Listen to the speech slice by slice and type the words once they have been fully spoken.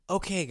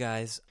Okay,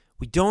 guys,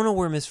 we don't know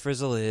where Miss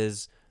Frizzle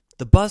is.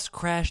 The bus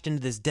crashed into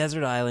this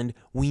desert island.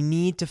 We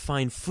need to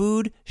find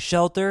food,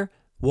 shelter,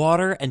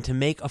 water, and to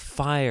make a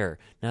fire.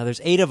 Now, there's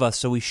 8 of us,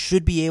 so we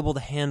should be able to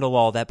handle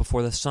all that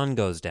before the sun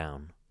goes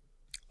down.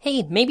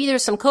 Hey, maybe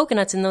there's some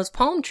coconuts in those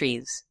palm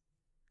trees.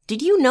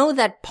 Did you know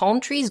that palm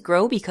trees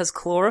grow because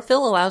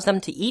chlorophyll allows them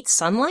to eat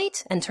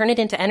sunlight and turn it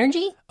into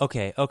energy?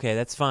 Okay,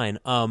 that's fine.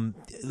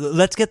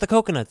 Let's get the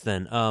coconuts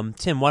then.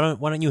 Tim, why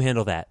don't you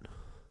handle that?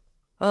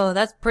 Oh,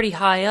 that's pretty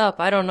high up.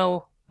 I don't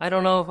know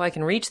if I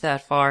can reach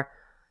that far.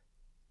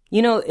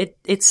 You know,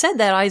 it said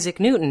that Isaac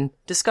Newton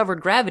discovered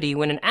gravity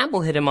when an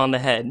apple hit him on the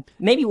head.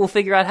 Maybe we'll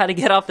figure out how to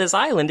get off this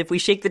island if we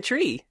shake the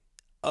tree.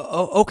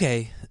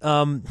 Okay.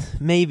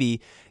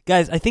 Maybe.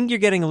 Guys, I think you're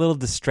getting a little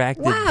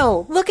distracted.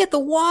 Wow, look at the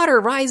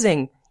water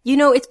rising. You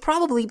know, it's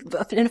probably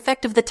an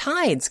effect of the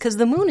tides, because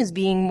the moon is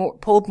being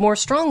pulled more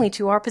strongly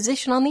to our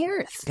position on the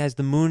Earth. Guys,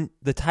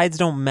 the tides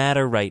don't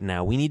matter right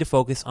now. We need to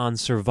focus on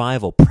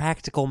survival,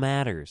 practical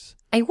matters.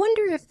 I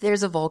wonder if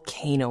there's a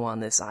volcano on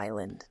this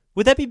island.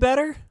 Would that be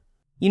better?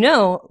 You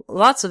know,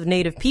 lots of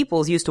native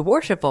peoples used to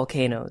worship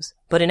volcanoes,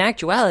 but in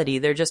actuality,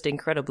 they're just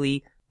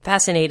incredibly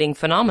fascinating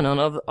phenomenon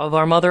of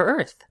our Mother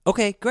Earth.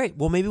 Okay, great.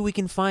 Well, maybe we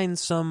can find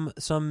some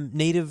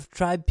native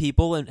tribe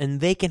people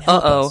and they can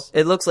help us.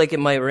 It looks like it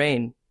might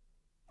rain.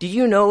 Did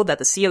you know that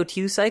the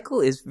CO2 cycle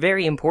is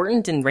very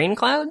important in rain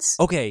clouds?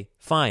 Okay,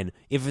 fine.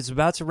 If it's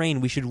about to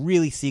rain, we should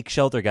really seek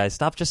shelter, guys.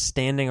 Stop just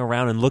standing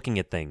around and looking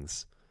at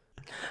things.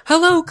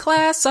 Hello,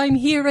 class. I'm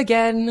here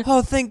again.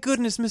 Oh, thank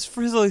goodness, Miss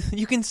Frizzle.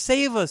 You can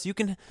save us. You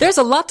can... There's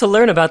a lot to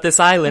learn about this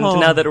island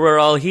now that we're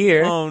all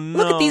here. Oh, no.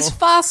 Look at these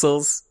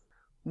fossils.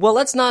 Well,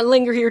 let's not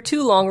linger here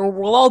too long or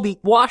we'll all be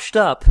washed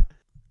up.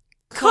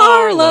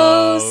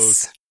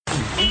 Carlos!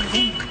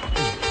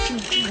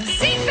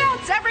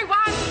 Seatbelts, everyone!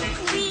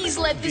 Please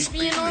let this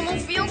be a normal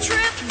field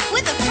trip.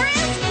 With a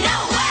friend?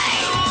 No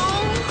way!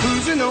 Oh.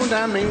 Cruising on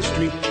down Main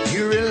Street,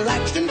 you're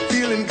relaxed and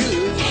feeling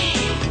good.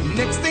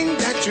 Next thing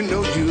that you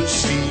know, you'll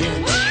see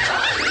it.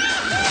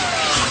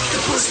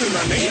 Octopus in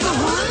the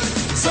neighborhood,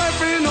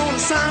 surfing on a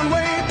sine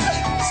wave,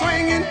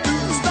 swinging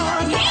through the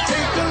stars.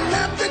 Take a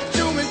left at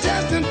Joey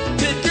Justin,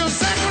 take your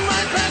second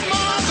right past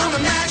Mars on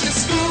the magic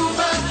school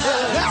bus.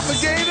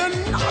 Alligator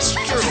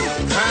nostril,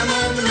 climb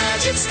on the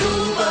magic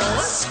school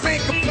bus.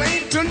 Spank a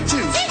plankton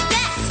too,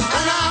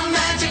 on our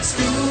magic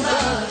school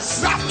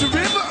bus. Drop the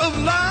river of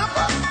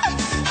lava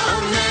on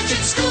the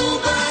magic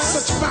school bus.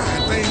 Such a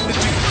fine thing to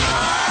do.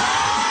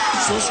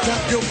 So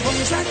strap your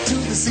bones right to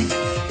the seat.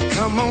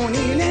 Come on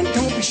in and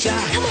don't be shy.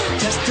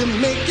 Just to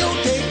make your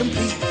day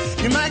complete.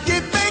 You might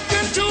get baked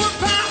into a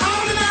pie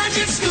on the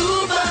magic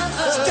school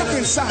bus. Step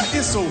inside,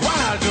 it's a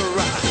wild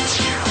ride.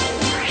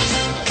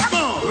 Come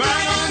on,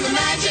 right on the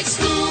magic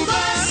school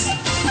bus.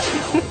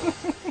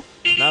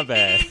 Not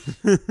bad.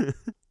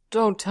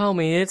 Don't tell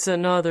me it's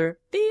another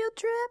field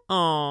trip.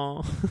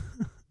 Aww.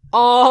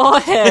 Oh,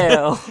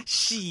 hell.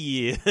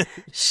 Shit.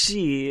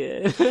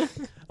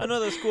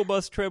 Another school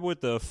bus trip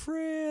with the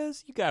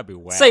Frizz? You gotta be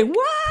whack. Say what?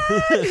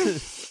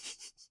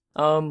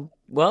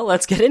 Well,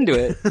 let's get into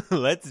it.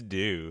 Let's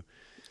do.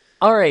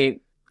 All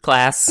right,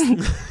 class.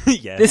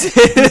 Yes.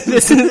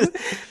 This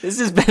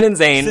is Ben and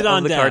Zane Sit of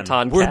on the down.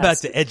 Cartoncast. We're about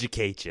to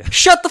educate you.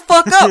 Shut the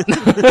fuck up!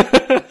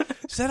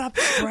 Set up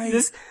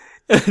straight.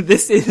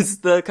 This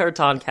is the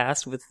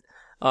Cartoncast with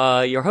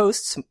your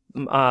hosts.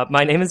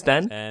 My name is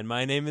Ben. And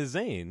my name is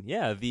Zane.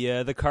 Yeah,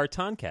 the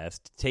Cartoncast.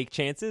 Take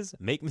chances,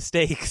 make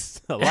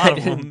mistakes. A lot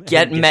of them.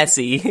 Get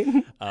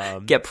messy.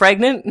 Get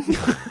pregnant.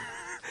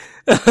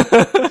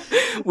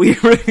 We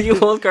review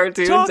old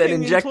cartoons and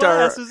inject in our...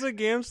 classes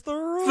against the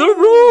rules. The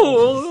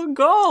rules!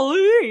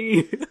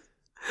 Golly!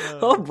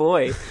 Oh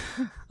boy.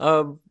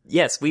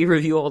 Yes, we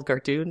review old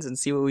cartoons and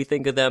see what we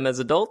think of them as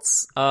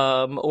adults,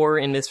 or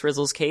in Miss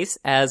Frizzle's case,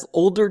 as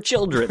older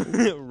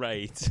children.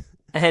 Right.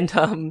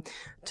 And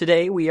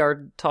today we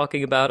are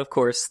talking about, of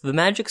course, The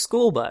Magic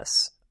School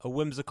Bus. A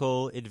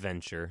whimsical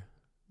adventure.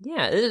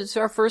 Yeah, it's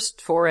our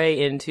first foray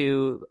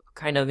into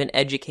kind of an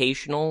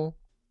educational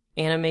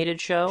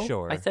animated show,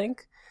 Sure. I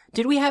think.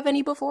 Did we have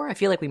any before? I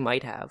feel like we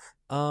might have.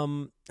 I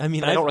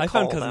mean, I don't I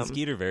found recall Cousin them.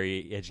 Skeeter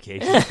very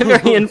educational.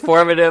 Very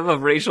informative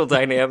of racial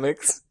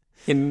dynamics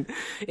in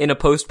a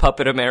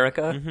post-puppet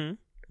America.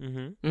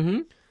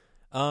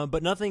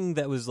 But nothing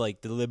that was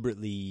like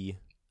deliberately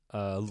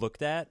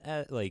looked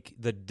at like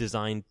the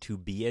designed to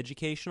be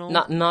educational.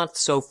 Not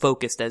so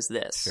focused as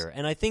this. Sure.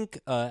 And I think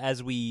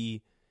as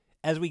we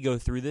go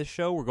through this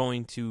show, we're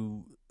going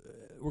to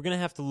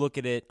have to look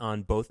at it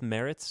on both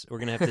merits. We're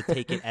going to have to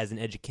take it as an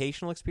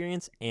educational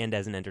experience and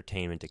as an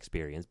entertainment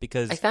experience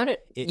because I found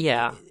it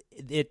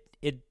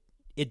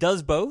it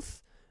does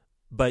both,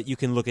 but you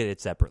can look at it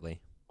separately.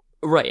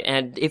 Right,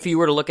 and if you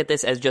were to look at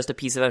this as just a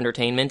piece of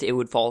entertainment, it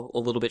would fall a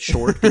little bit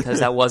short because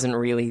that wasn't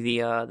really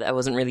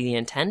the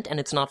intent, and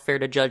it's not fair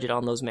to judge it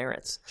on those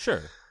merits.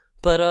 Sure.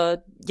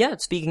 But yeah,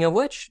 speaking of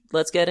which,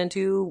 let's get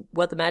into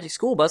what the Magic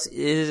School Bus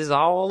is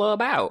all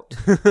about.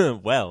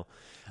 Well,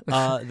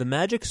 the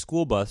Magic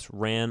School Bus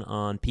ran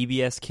on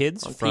PBS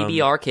Kids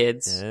PBR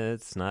Kids.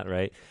 It's not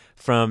right.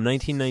 from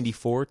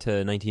 1994 to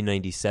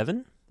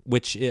 1997,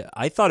 which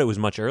I thought it was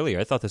much earlier.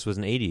 I thought this was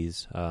an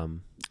 80s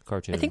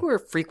cartoon. I think we're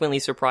frequently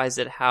surprised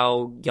at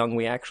how young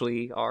we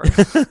actually are.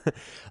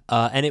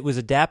 And it was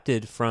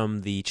adapted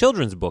from the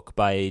children's book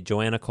by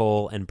Joanna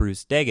Cole and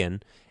Bruce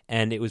Deggan,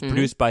 and it was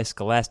produced by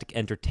Scholastic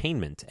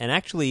Entertainment. And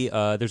actually,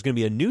 there's going to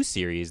be a new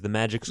series, The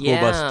Magic School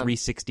Bus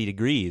 360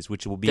 Degrees,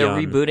 which will be They're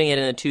rebooting it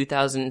in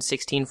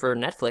 2016 for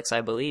Netflix,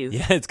 I believe.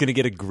 Yeah, it's going to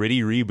get a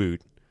gritty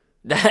reboot.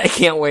 I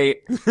can't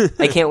wait.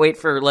 I can't wait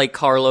for like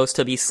Carlos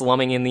to be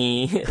slumming in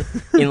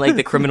like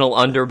the criminal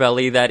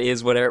underbelly that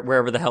is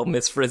wherever the hell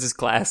Miss Frizz's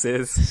class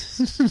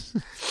is.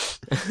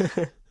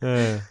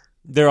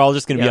 They're all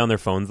just going to be on their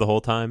phones the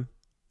whole time.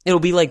 It'll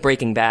be like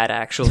Breaking Bad,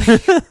 actually.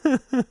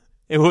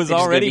 It was They're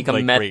already become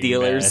like meth Breaking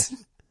dealers. Bad.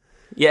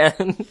 Yeah,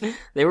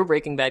 they were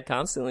Breaking Bad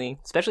constantly,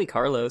 especially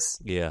Carlos.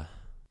 Yeah,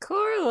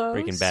 Carlos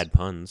Breaking Bad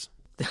puns.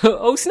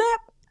 Oh snap!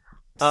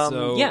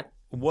 So, yeah.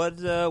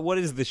 What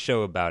is the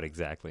show about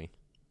exactly?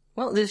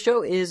 Well, this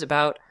show is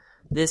about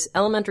this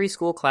elementary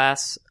school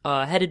class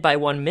headed by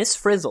one Miss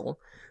Frizzle,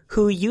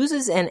 who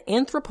uses an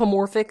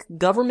anthropomorphic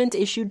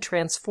government-issued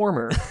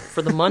transformer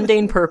for the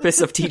mundane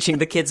purpose of teaching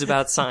the kids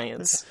about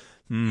science.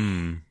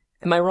 Am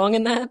I wrong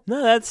in that?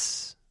 No,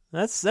 that's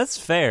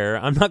fair.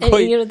 I'm not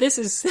quite. And, this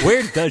is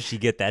Where does she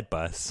get that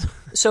bus?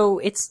 So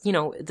it's,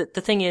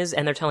 the thing is,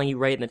 and they're telling you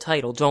right in the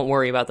title, don't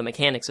worry about the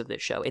mechanics of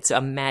this show. It's a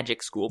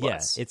magic school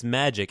bus. Yeah, it's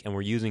magic, and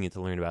we're using it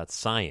to learn about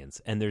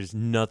science, and there's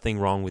nothing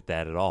wrong with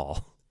that at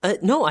all.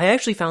 No, I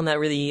actually found that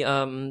really,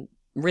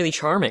 really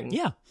charming.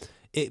 Yeah,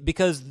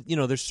 because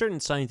there's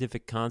certain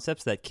scientific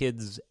concepts that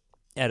kids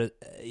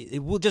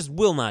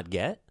will not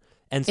get.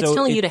 And so it's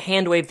telling you to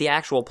hand wave the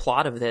actual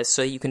plot of this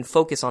so you can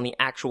focus on the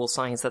actual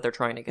science that they're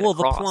trying to get across.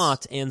 Well, the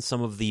plot and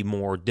some of the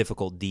more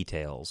difficult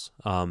details.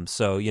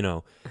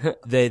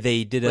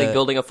 They did like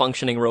building a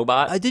functioning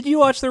robot. Did you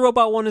watch the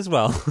robot one as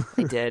well?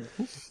 I did.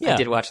 Yeah, I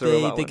did watch the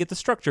robot They one. get the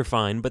structure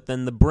fine, but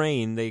then the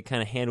brain, they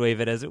kind of hand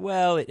wave it as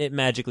it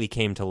magically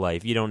came to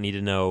life. You don't need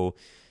to know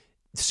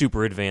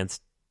super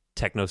advanced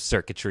techno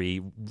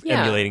circuitry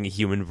emulating a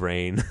human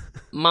brain.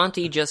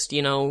 Monty just,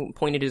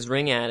 pointed his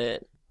ring at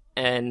it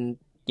and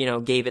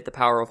gave it the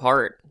power of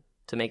heart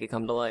to make it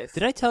come to life.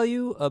 Did I tell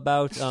you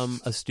about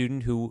a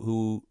student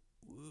who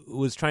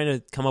was trying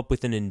to come up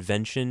with an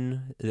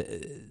invention?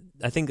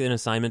 I think an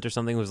assignment or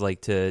something was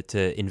like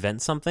to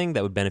invent something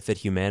that would benefit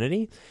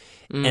humanity.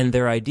 And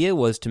their idea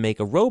was to make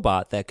a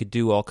robot that could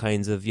do all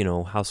kinds of,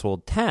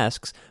 household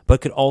tasks,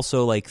 but could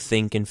also like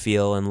think and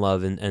feel and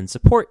love and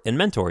support and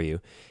mentor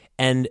you.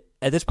 And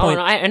at this point...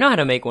 Oh, no, I know how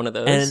to make one of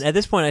those. And at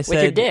this point I said...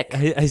 With your dick.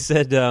 I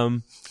said,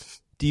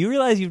 do you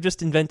realize you've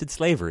just invented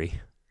slavery?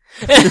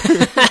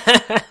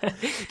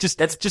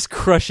 just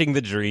crushing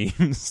the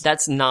dreams.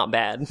 That's not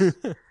bad.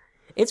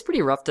 It's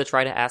pretty rough to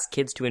try to ask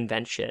kids to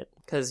invent shit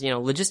because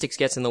logistics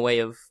gets in the way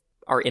of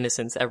our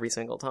innocence every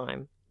single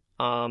time.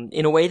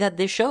 In a way that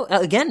this show,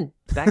 again,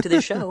 back to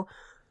this show,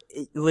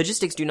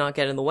 logistics do not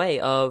get in the way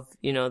of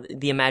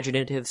the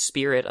imaginative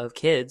spirit of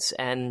kids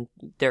and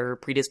their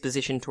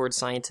predisposition towards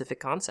scientific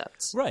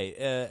concepts.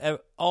 Right.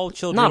 All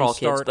children not all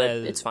start kids, but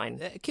as, it's fine.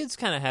 Kids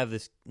kind of have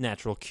this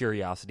natural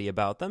curiosity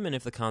about them, and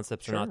if the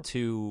concepts are not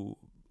too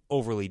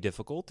overly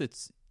difficult,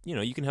 it's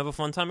you can have a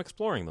fun time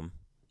exploring them.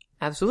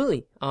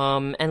 Absolutely.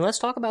 And let's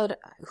talk about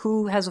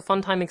who has a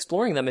fun time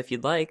exploring them if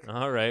you'd like.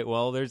 All right.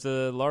 Well, there's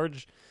a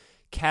large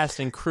cast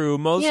and crew.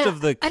 Most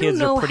of the I kids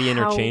don't know are pretty how...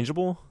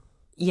 interchangeable.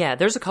 Yeah,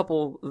 there's a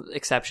couple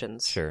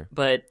exceptions. Sure.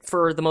 But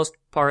for the most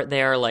part,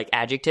 they are like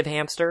adjective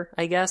hamster,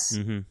 I guess.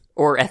 Mm-hmm.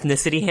 Or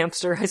ethnicity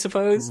hamster, I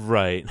suppose.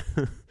 Right.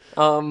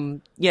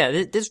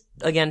 This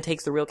again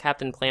takes the real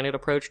Captain Planet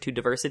approach to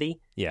diversity.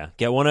 Yeah.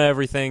 Get one of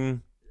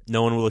everything.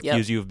 No one will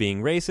accuse you of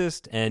being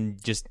racist,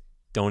 and just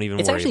don't even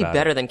worry about it. It's actually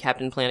better than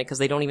Captain Planet because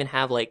they don't even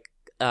have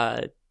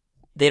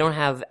they don't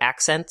have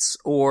accents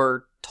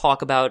or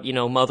talk about,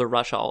 Mother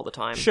Russia all the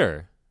time.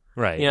 Sure.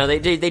 Right.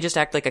 They just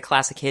act like a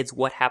class of kids,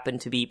 what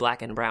happened to be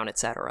black and brown,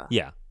 etc.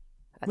 Yeah.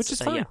 Which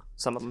is fine. Yeah,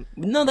 some of them.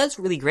 No, that's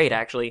really great,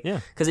 actually. Yeah.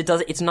 Because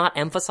it's not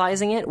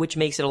emphasizing it, which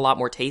makes it a lot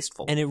more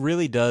tasteful. And it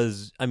really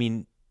does,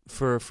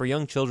 for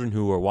young children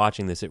who are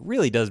watching this, it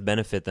really does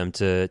benefit them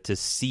to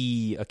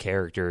see a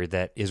character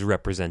that is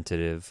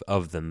representative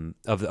of them,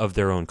 of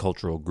their own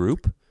cultural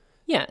group.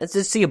 Yeah, it's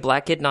to see a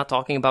black kid not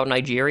talking about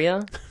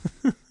Nigeria.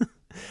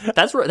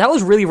 That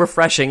was really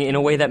refreshing in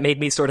a way that made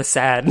me sort of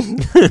sad.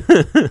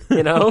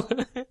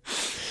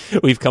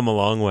 We've come a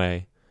long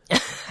way.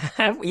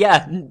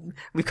 Yeah,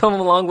 we've come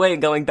a long way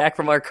going back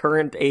from our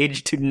current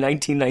age to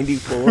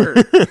 1994.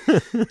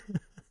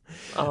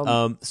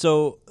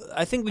 So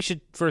I think we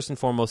should first and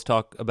foremost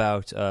talk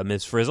about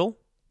Ms. Frizzle.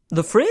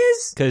 The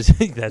Frizz? Because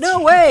that's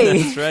no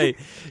way. That's right.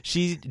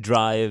 She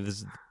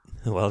drives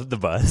the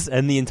bus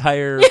and the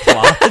entire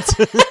plot.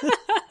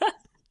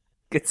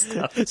 Good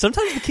stuff.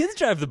 Sometimes the kids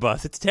drive the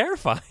bus. It's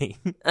terrifying.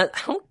 I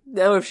don't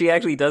know if she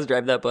actually does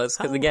drive that bus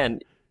because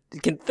again,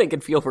 it can think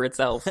and feel for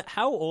itself.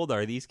 How old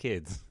are these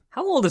kids?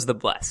 How old is the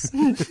bus?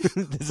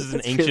 This is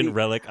an ancient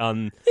relic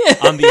on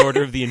the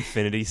Order of the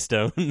Infinity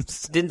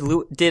Stones. Did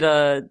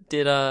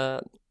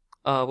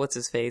what's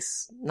his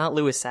face? Not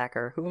Louis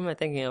Sacker. Who am I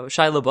thinking of?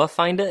 Shia LaBeouf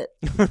find it?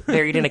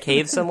 Buried in a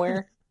cave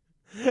somewhere?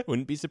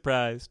 Wouldn't be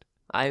surprised.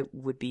 I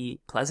would be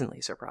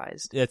pleasantly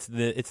surprised. It's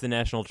the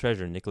national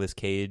treasure. Nicolas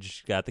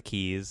Cage got the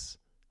keys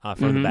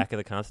from the back of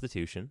the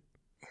Constitution.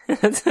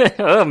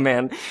 Oh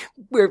man,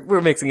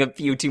 we're mixing a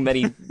few too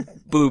many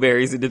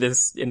blueberries into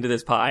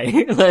this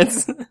pie.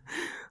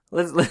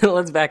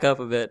 Let's back up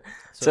a bit.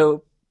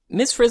 So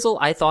Miss Frizzle,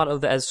 I thought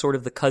of as sort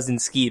of the cousin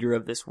Skeeter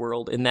of this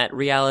world, in that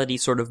reality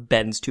sort of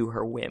bends to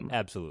her whim.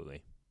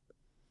 Absolutely.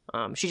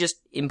 She just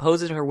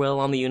imposes her will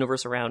on the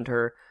universe around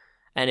her,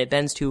 and it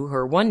bends to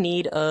her one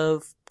need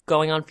of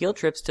going on field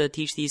trips to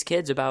teach these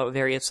kids about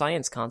various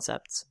science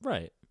concepts.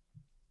 Right.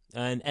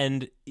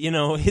 And you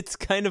know, it's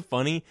kind of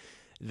funny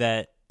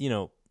that, you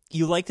know,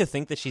 you like to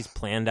think that she's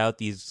planned out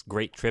these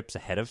great trips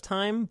ahead of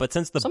time, but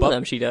since some of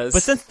them she does.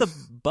 But since the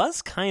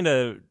bus kind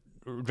of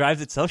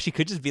drives itself, she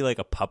could just be like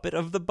a puppet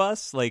of the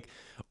bus, like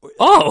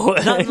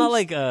not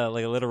like a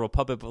literal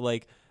puppet, but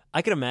like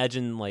I could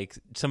imagine like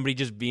somebody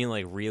just being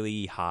like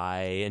really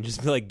high and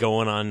just be like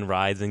going on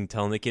rides and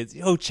telling the kids,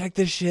 "Yo, check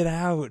this shit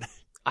out."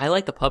 I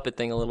like the puppet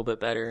thing a little bit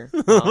better.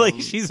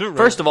 Like she's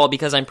first of all,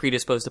 because I'm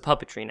predisposed to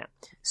puppetry now.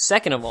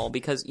 Second of all,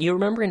 because you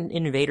remember in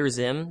Invader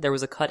Zim, there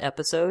was a cut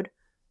episode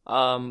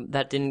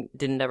that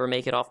didn't ever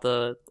make it off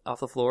the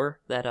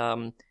floor. That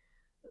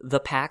the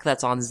pack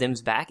that's on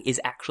Zim's back is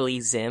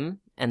actually Zim,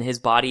 and his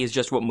body is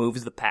just what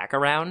moves the pack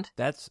around.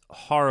 That's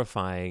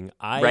horrifying.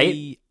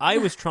 Right? I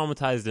was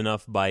traumatized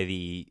enough by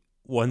the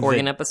ones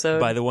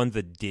episode, by the ones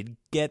that did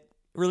get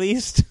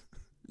released.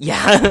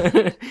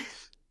 Yeah,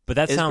 but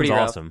that sounds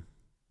awesome.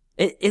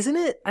 Isn't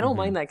it? I don't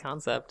mind that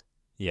concept.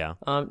 Yeah.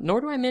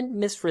 Nor do I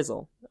Miss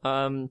Frizzle.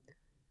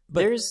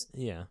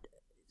 Yeah.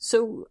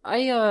 So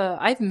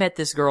I've met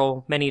this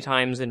girl many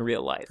times in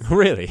real life.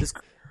 Really?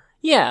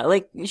 Yeah,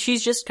 like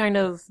she's just kind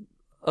of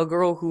a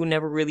girl who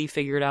never really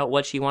figured out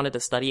what she wanted to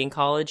study in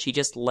college. She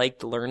just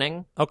liked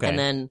learning. Okay. And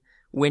then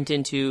went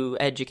into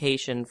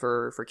education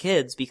for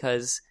kids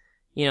because,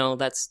 you know,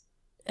 that's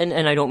and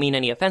I don't mean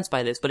any offense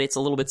by this, but it's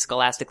a little bit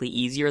scholastically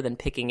easier than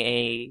picking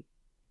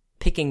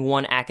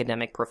one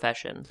academic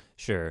profession.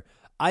 Sure.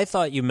 I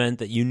thought you meant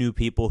that you knew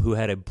people who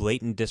had a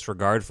blatant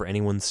disregard for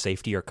anyone's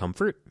safety or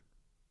comfort.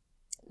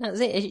 No,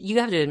 you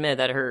have to admit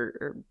that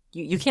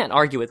you can't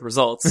argue with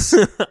results.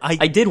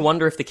 I did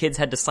wonder if the kids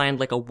had to sign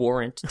like a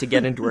warrant to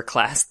get into her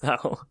class,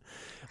 though.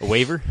 A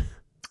waiver?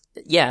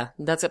 Yeah,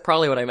 that's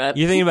probably what I meant.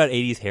 You're thinking about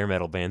 80s hair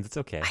metal bands. It's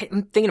okay.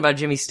 I'm thinking about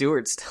Jimmy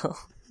Stewart still.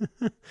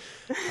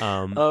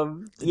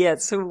 Yeah,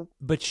 so...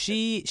 But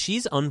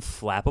she's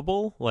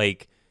unflappable.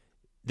 Like,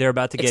 they're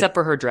about to get... Except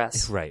for her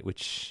dress. Right,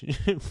 which...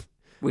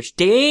 Which,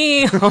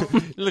 damn!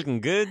 Looking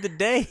good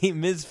today,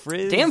 Ms.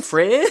 Frizz. Damn,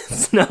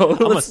 Frizz! No,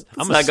 let's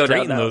not go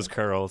straighten those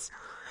curls.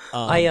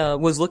 I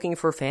was looking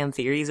for fan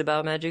theories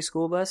about Magic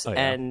School Bus,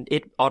 and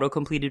it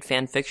auto-completed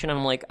fan fiction.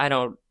 I'm like, I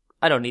don't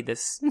need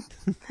this.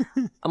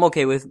 I'm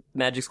okay with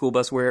Magic School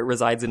Bus where it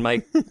resides in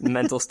my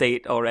mental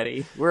state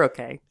already. We're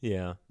okay.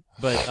 Yeah.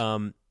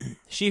 But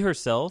she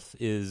herself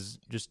is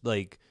just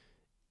like...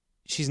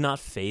 She's not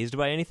fazed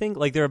by anything.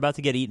 Like, they're about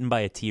to get eaten by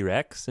a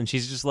T-Rex, and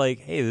she's just like,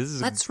 hey, this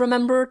is... Let's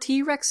remember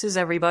T-Rexes,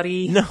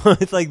 everybody. No,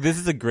 it's like, this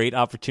is a great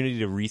opportunity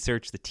to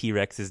research the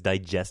T-Rex's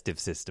digestive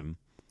system.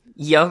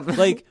 Yup.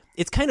 Like,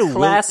 it's kind of...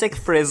 Classic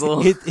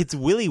Frizzle. It's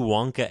Willy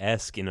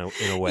Wonka-esque in a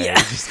way. Yeah.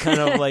 It's just kind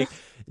of like,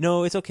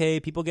 no, it's okay,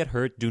 people get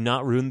hurt, do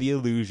not ruin the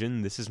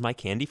illusion, this is my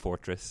candy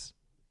fortress.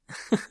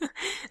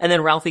 And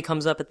then Ralphie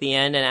comes up at the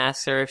end and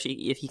asks her if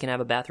he can have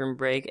a bathroom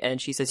break, and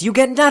she says, "You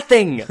get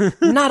nothing,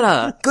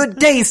 nada. Good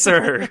day,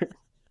 sir."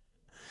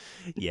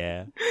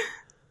 Yeah,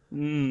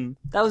 that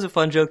was a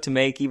fun joke to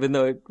make, even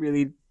though it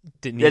really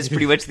that's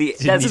pretty much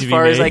that's as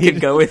far as I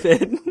could go with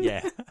it.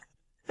 Yeah.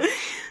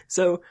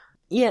 So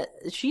yeah,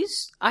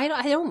 I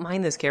don't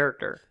mind this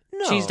character.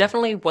 No. She's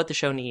definitely what the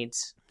show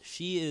needs.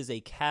 She is a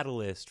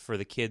catalyst for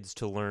the kids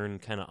to learn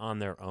kind of on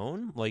their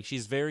own. Like,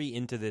 she's very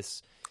into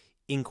this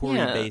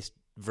inquiry-based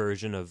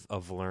version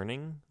of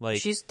learning. Like,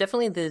 she's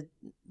definitely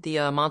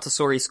the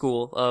Montessori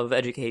school of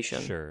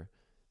education. Sure.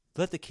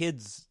 Let the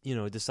kids,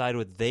 decide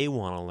what they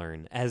want to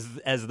learn, as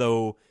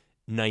though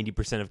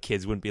 90% of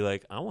kids wouldn't be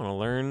like, I want to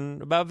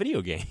learn about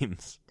video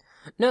games.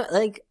 No,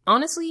 like,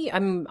 honestly,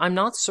 I'm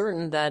not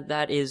certain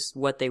that is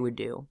what they would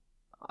do.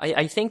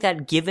 I think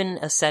that given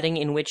a setting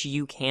in which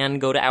you can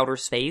go to outer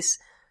space,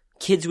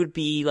 kids would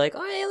be like,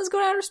 oh, yeah, let's go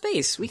to outer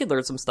space. We could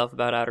learn some stuff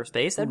about outer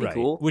space. That'd be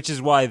cool. Which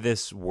is why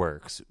this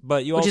works.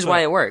 But Which is why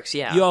it works,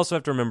 yeah. You also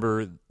have to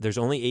remember there's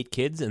only 8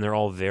 kids, and they're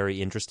all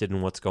very interested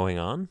in what's going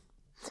on.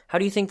 How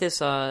do you think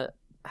this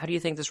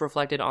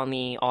reflected on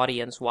the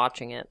audience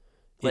watching it?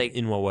 Like,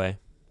 in what way?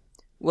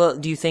 Well,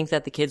 do you think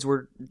that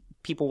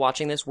people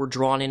watching this were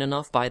drawn in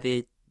enough by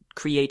the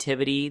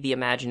creativity, the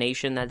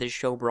imagination that this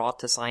show brought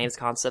to science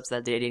concepts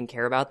that they didn't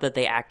care about, that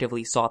they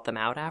actively sought them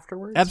out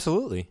afterwards?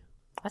 Absolutely.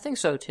 I think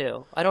so,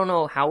 too. I don't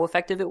know how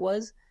effective it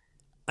was.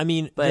 I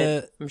mean,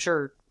 but I'm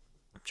sure...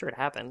 sure it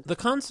happened. The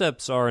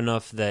concepts are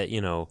enough that,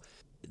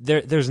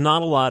 there's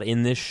not a lot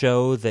in this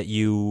show that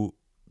you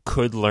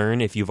could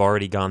learn if you've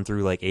already gone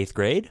through, like, 8th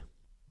grade.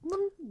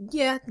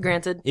 Yeah,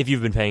 granted. If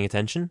you've been paying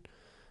attention.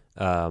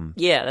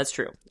 Yeah, that's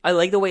true. I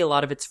like the way a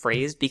lot of it's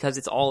phrased because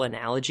it's all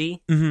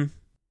analogy. Mm-hmm.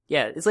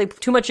 Yeah, it's like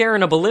too much air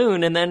in a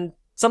balloon and then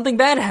something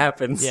bad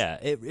happens. Yeah,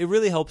 it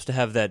really helps to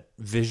have that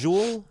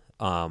visual.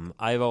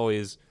 I've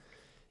always,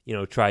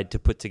 tried to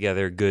put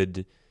together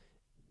good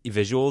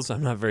visuals.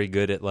 I'm not very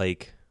good at,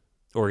 like,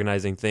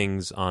 organizing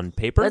things on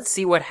paper. Let's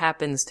see what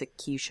happens to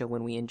Keisha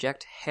when we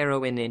inject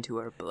heroin into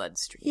her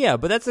bloodstream. Yeah,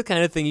 but that's the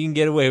kind of thing you can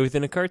get away with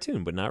in a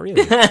cartoon, but not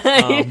really.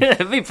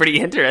 That'd be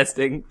pretty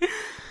interesting.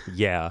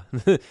 Yeah,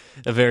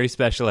 a very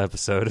special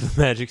episode of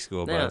the Magic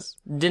School Bus.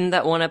 Yeah. Didn't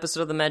that one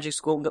episode of the Magic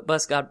School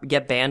Bus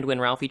get banned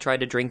when Ralphie tried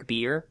to drink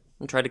beer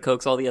and tried to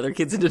coax all the other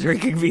kids into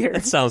drinking beer?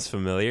 That sounds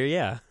familiar,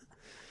 yeah.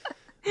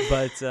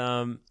 But,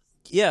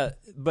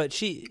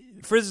 but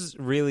Frizz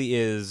really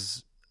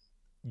is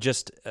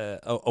just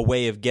a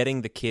way of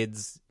getting the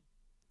kids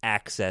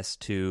access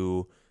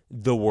to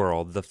the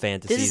world, the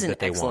fantasies that they want. This is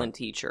an excellent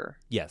teacher.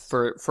 Yes.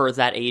 For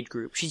that age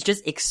group. She's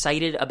just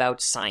excited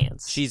about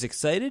science. She's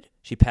excited.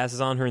 She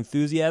passes on her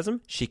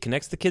enthusiasm. She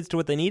connects the kids to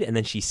what they need, and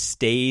then she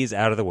stays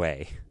out of the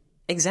way.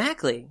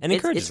 Exactly. And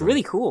encourages it's them.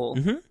 really cool.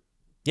 Mm-hmm.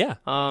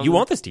 Yeah. You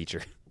want this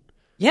teacher.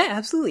 Yeah,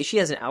 absolutely. She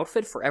has an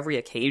outfit for every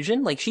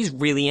occasion. Like, she's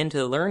really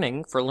into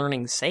learning for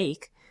learning's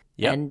sake.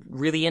 Yep. And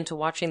really into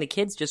watching the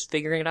kids just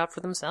figuring it out for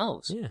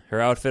themselves. Yeah.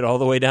 Her outfit all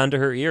the way down to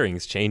her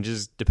earrings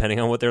changes depending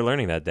on what they're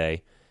learning that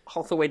day.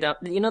 All the way down.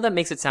 That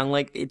makes it sound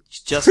like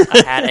it's just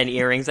a hat and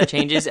earrings that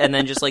changes, and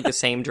then just like the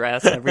same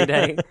dress every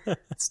day.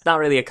 It's not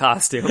really a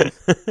costume.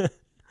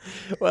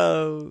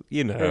 Well,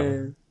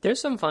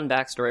 there's some fun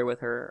backstory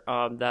with her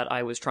that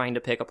I was trying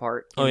to pick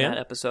apart in that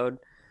episode.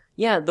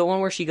 Yeah, the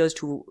one where she goes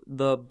to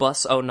the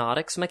bus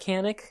onautics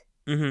mechanic.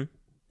 Mm-hmm.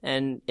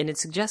 And it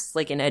suggests,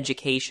 like, an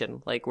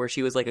education, like, where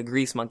she was, like, a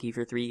grease monkey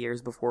for 3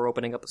 years before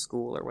opening up a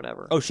school or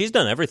whatever. Oh, she's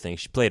done everything.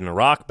 She played in a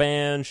rock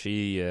band.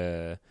 She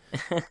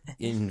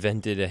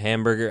invented a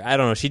hamburger. I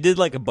don't know. She did,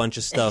 like, a bunch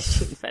of stuff.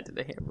 She invented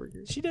a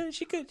hamburger. She did.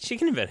 She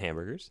can invent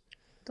hamburgers.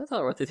 That's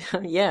not worth it.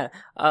 Yeah.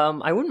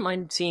 I wouldn't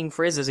mind seeing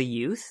Frizz as a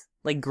youth,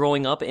 like,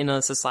 growing up in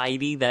a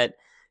society that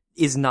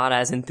is not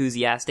as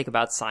enthusiastic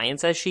about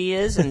science as she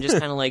is, and just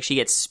kind of like she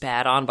gets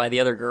spat on by the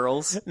other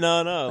girls.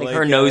 No. Like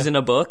her nose in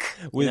a book.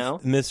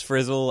 With Miss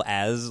Frizzle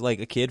as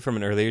like a kid from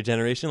an earlier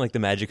generation, like the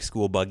Magic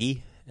School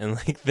buggy. And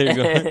like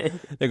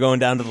they're going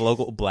down to the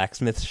local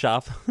blacksmith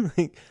shop.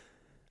 Like,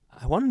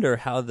 I wonder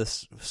how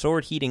this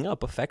sword heating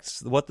up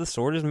affects what the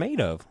sword is made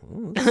of.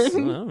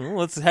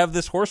 Let's have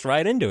this horse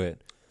ride into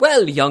it.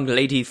 Well, young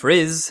lady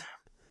Frizz.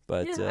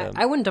 But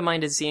I wouldn't have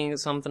minded seeing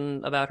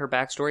something about her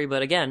backstory,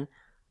 but again,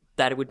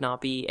 that would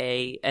not be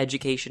a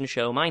education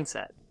show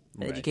mindset.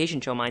 The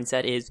education show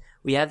mindset is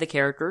we have the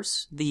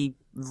characters, the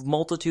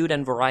multitude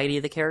and variety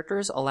of the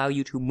characters allow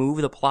you to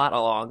move the plot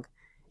along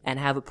and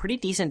have a pretty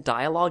decent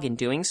dialogue in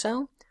doing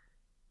so.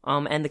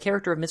 And the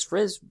character of Miss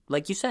Frizz,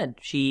 like you said,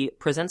 she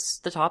presents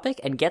the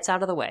topic and gets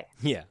out of the way.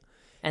 Yeah.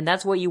 And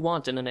that's what you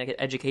want in an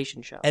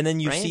education show. And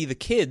then you see the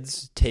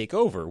kids take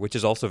over, which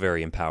is also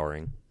very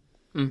empowering.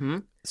 Mm-hmm.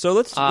 So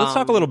let's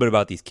talk a little bit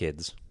about these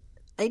kids.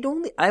 I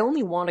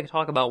only want to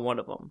talk about one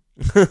of them,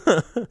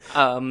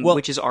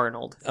 which is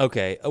Arnold.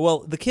 Okay.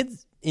 Well, the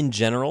kids in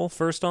general,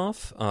 first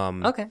off,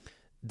 okay,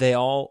 they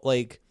all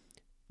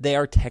they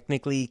are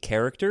technically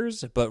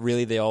characters, but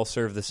really they all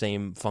serve the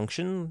same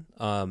function.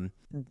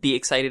 Be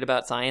excited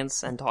about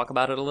science and talk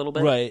about it a little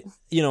bit. Right.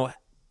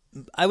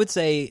 I would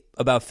say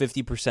about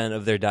 50%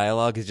 of their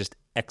dialogue is just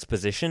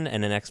exposition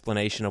and an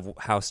explanation of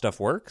how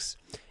stuff works.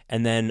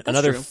 And then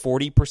another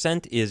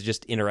 40% is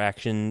just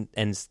interaction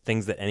and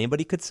things that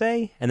anybody could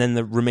say. And then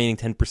the remaining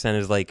 10%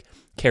 is like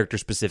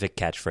character-specific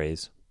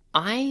catchphrase.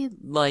 I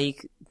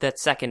like that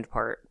second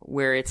part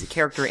where it's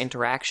character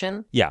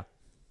interaction. Yeah.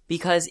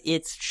 Because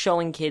it's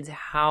showing kids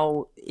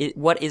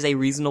what is a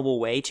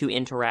reasonable way to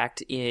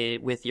interact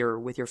with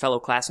your fellow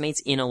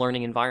classmates in a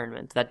learning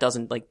environment that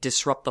doesn't like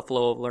disrupt the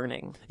flow of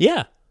learning.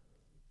 Yeah.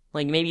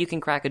 Like, maybe you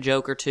can crack a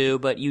joke or two,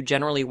 but you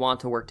generally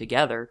want to work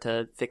together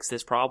to fix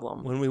this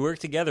problem. When we work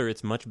together,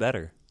 it's much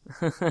better.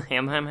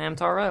 Ham,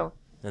 taro.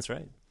 That's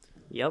right.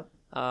 Yep.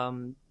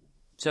 Which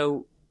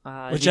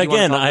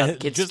again,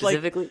 just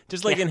like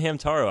in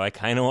Hamtaro, I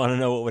kind of want to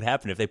know what would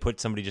happen if they put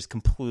somebody just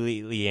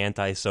completely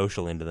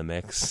antisocial into the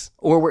mix.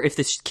 Or if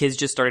the kids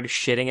just started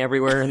shitting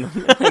everywhere and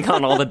like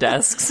on all the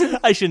desks.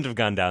 I shouldn't have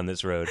gone down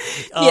this road.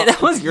 Yeah,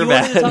 that was your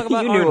bad. You knew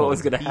Arnold. What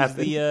was going to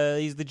happen.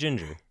 He's the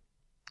ginger.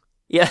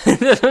 Yeah,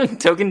 the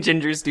token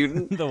ginger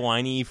student. The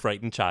whiny,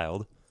 frightened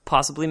child.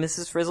 Possibly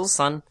Mrs. Frizzle's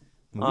son.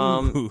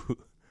 Well,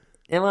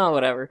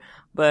 whatever.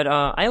 But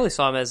I always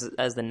saw him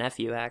as the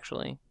nephew,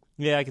 actually.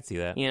 Yeah, I could see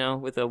that.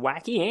 With a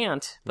wacky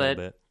aunt.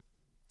 But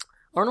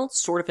Arnold's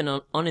sort of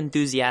an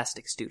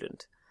unenthusiastic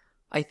student.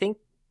 I think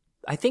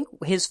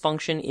his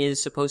function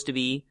is supposed to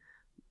be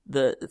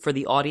for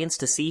the audience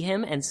to see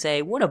him and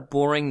say, what a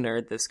boring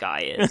nerd this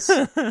guy is.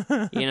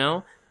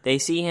 They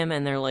see him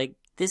and they're like,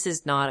 this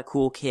is not a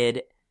cool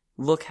kid.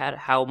 look at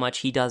how much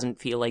he doesn't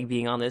feel like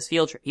being on this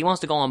field trip. He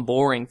wants to go on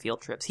boring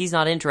field trips. He's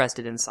not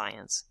interested in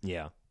science.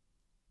 Yeah.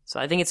 So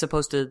I think it's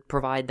supposed to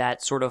provide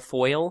that sort of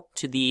foil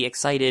to the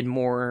excited,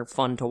 more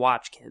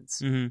fun-to-watch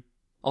kids. Mm-hmm.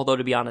 Although,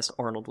 to be honest,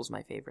 Arnold was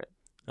my favorite.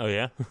 Oh,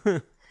 yeah?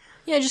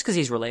 Yeah, just because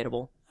he's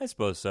relatable. I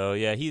suppose so.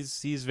 Yeah,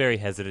 he's very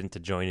hesitant to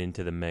join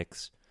into the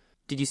mix.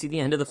 Did you see the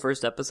end of the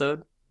first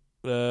episode?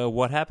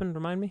 What happened?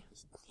 Remind me?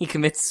 He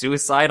commits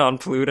suicide on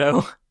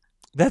Pluto.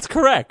 That's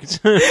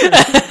correct. Do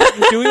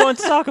we want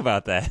to talk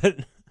about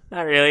that?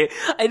 Not really.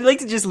 I'd like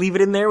to just leave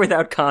it in there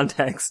without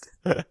context.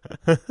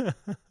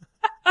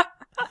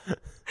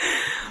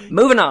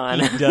 Moving on.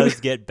 He does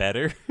get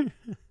better.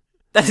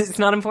 It's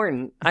not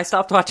important. I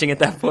stopped watching at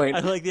that point. I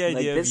like the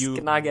idea of this you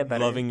cannot get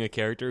better. loving a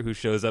character who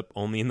shows up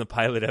only in the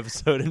pilot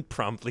episode and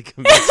promptly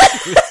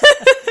commits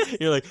suicide.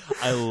 You're like,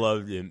 I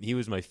loved him. He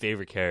was my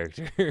favorite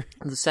character.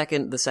 The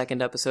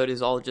second episode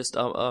is all just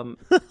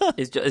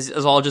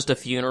is all just a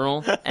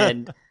funeral,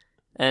 and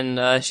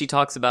she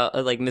talks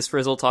about like Miss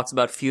Frizzle talks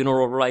about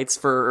funeral rites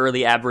for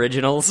early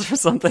Aboriginals or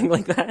something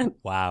like that.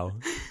 Wow.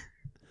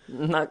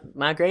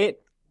 Not great.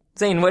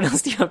 Zane, what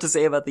else do you have to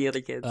say about the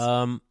other kids?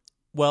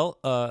 Well,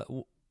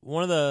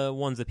 one of the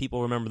ones that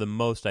people remember the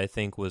most, I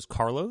think, was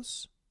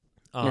Carlos.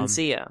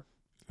 Mencia.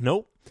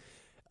 Nope.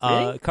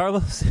 Really?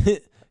 Carlos.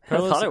 I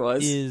thought it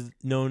was. Is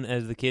known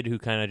as the kid who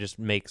kind of just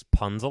makes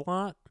puns a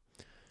lot.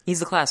 He's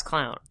the class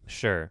clown.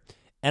 Sure.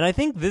 And I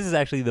think this is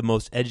actually the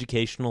most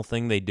educational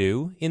thing they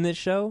do in this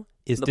show.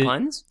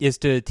 Puns? Is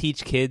to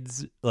teach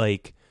kids,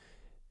 like,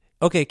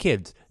 okay,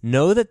 kids,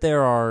 know that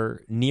there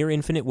are near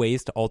infinite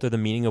ways to alter the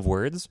meaning of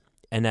words,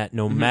 and that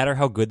no matter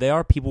how good they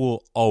are, people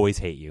will always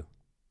hate you.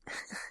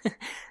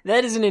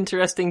 That is an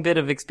interesting bit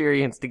of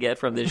experience to get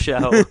from this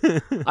show.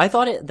 I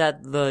thought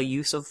that the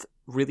use of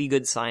really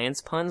good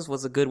science puns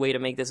was a good way to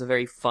make this a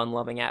very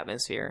fun-loving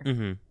atmosphere.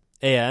 Mm-hmm.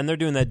 Yeah, and they're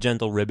doing that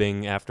gentle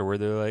ribbing afterward.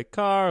 They're like,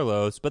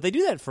 Carlos. But they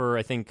do that for,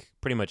 I think,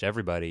 pretty much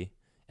everybody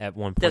at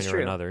one point or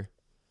another.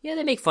 Yeah,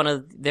 they make fun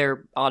of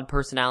their odd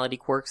personality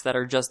quirks that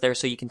are just there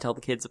so you can tell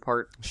the kids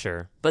apart.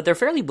 Sure. But they're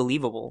fairly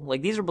believable.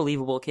 Like, these are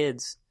believable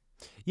kids.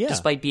 Yeah.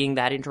 Despite being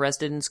that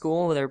interested in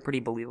school, they're pretty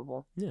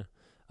believable. Yeah.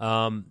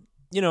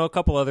 A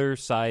couple other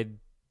side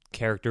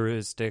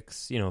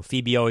characteristics.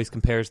 Phoebe always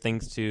compares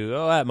things to,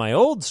 at my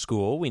old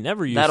school, we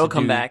never used That'll to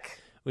come do, back.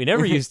 We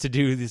never used to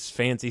do this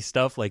fancy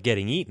stuff like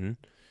getting eaten.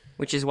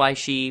 Which is why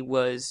she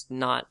was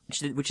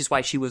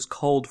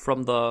culled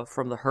from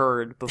the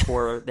herd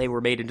before they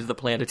were made into the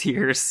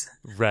Planeteers.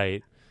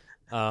 Right.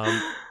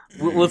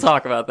 We'll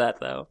talk about that,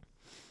 though.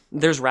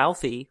 There's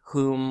Ralphie,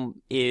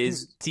 whom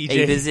is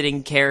TJ. a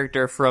visiting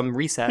character from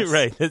Recess.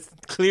 Right, that's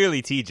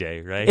clearly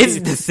TJ, right? It's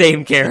the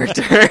same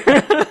character.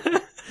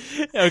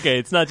 Okay,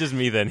 it's not just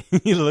me then.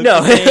 He looks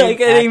No, the same, I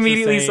acts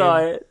immediately the same. saw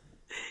it.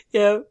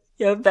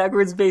 Yeah,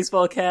 backwards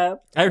baseball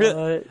cap. I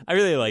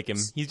really like him.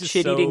 He's just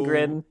shit-eating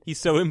grin. He's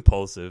so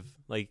impulsive.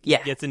 Like, Yeah.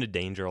 he gets into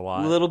danger a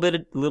lot.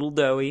 Little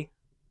doughy.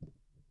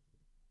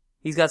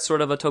 He's got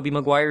sort of a Tobey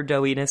Maguire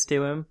doughiness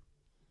to him.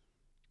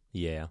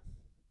 Yeah.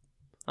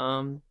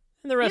 And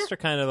the rest are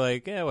kind of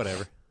like,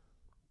 whatever.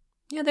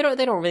 Yeah, they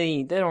don't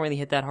really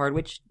hit that hard,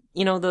 which,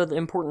 the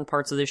important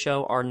parts of the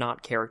show are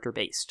not character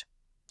based.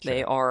 Sure.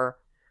 They are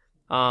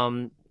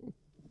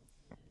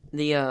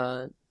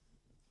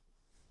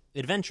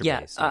Adventure yeah,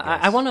 based.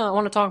 I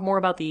want to talk more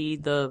about the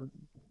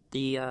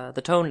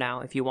tone now,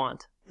 if you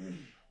want.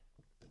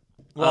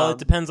 Well, it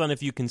depends on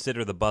if you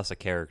consider the bus a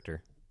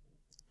character.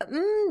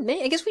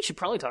 I guess we should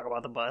probably talk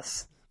about the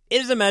bus.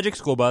 It is a magic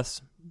school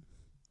bus.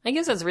 I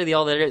guess that's really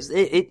all that it is.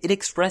 It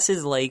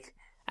expresses like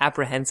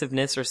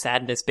apprehensiveness or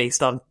sadness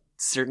based on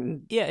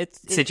certain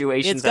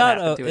situations. It's that got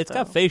happen to it. It's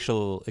got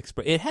facial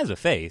It has a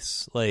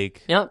face,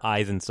 like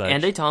eyes and such,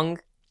 and a tongue.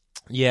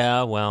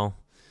 Yeah, well,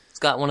 it's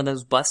got one of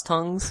those bus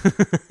tongues.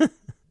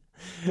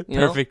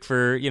 Perfect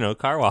for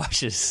car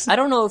washes. I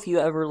don't know if you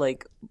ever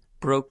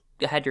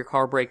had your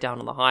car break down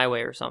on the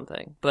highway or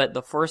something, but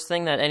the first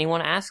thing that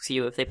anyone asks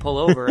you if they pull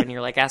over and you're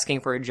like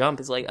asking for a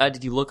jump is like,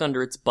 did you look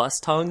under its bus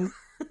tongue?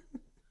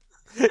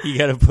 You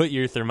got to put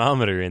your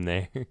thermometer in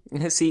there.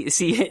 see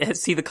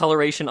the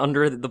coloration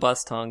under the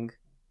bus tongue.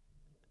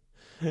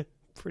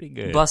 Pretty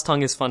good. Bus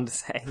tongue is fun to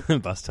say.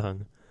 Bus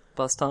tongue.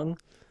 Bus tongue.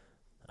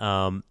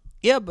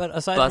 Yeah, but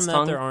aside Bus from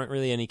tongue? that, there aren't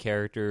really any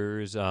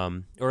characters,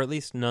 or at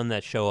least none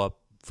that show up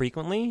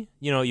frequently.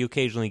 You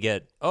occasionally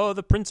get,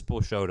 the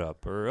principal showed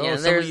up, or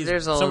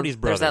somebody's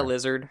brother. There's that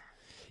lizard.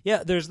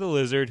 Yeah, there's the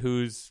lizard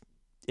who's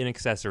an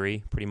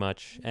accessory, pretty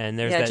much, and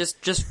there's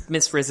just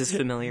Miss Frizz is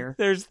familiar.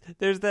 there's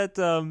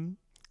that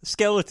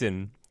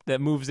skeleton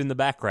that moves in the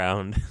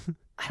background.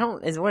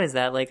 What is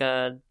that like?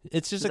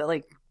 It's just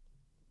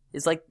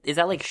is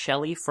that like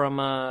Shelly from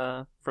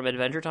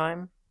Adventure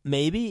Time?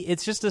 Maybe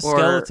it's just a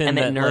skeleton and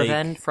then that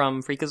Nerven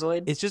from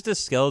Freakazoid. It's just a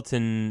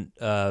skeleton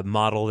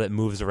model that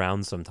moves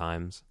around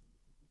sometimes.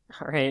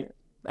 All right,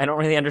 I don't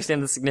really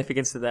understand the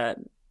significance of that,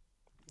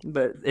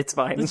 but it's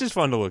fine. It's just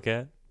fun to look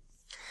at.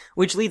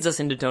 Which leads us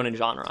into tone and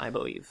genre, I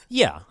believe.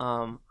 Yeah.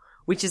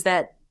 Which is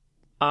that,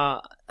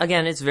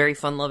 again, it's very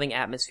fun-loving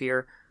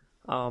atmosphere.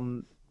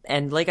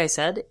 And like I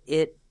said,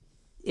 it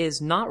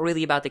is not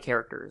really about the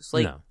characters.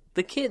 Like, No.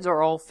 the kids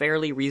are all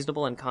fairly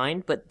reasonable and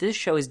kind, but this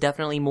show is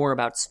definitely more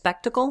about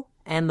spectacle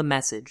and the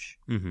message.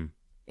 Mm-hmm.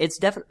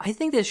 I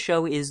think this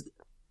show is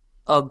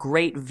a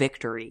great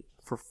victory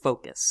for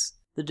focus.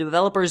 The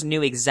developers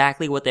knew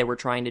exactly what they were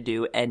trying to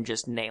do and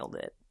just nailed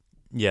it.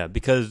 Yeah,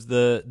 because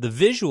the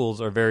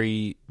visuals are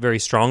very, very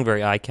strong,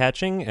 very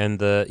eye-catching, and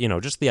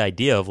just the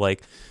idea of,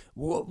 like,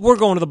 we're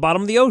going to the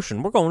bottom of the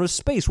ocean, we're going to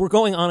space, we're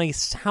going on a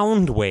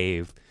sound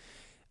wave.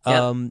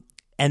 Yep.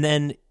 And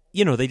then,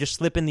 they just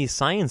slip in these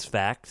science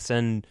facts,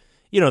 and,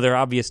 they're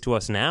obvious to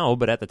us now,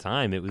 but at the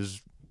time it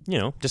was,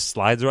 just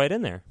slides right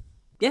in there.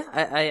 Yeah,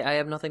 I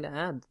have nothing to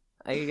add.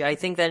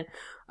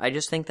 I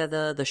just think that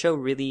the show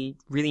really,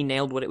 really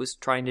nailed what it was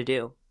trying to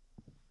do.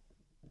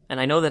 And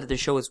I know that the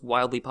show is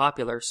wildly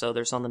popular, so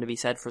there's something to be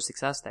said for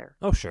success there.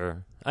 Oh,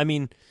 sure. I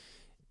mean,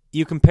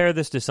 you compare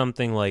this to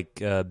something like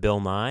Bill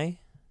Nye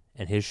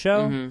and his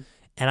show,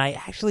 and I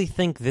actually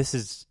think this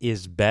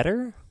is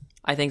better.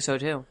 I think so,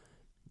 too.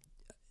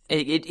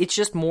 It's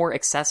just more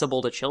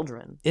accessible to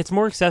children. It's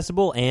more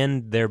accessible,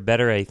 and they're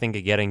better, I think,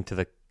 at getting to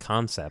the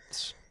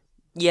concepts.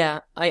 Yeah,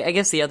 I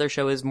guess the other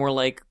show is more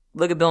like,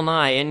 look at Bill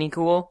Nye, isn't he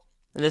cool?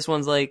 And this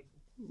one's like,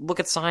 look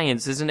at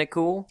science, isn't it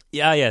cool?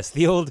 Yeah, yes,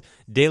 the old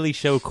Daily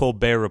Show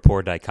Colbert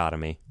Report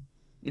dichotomy.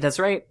 That's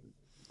right.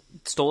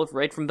 Stole it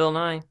right from Bill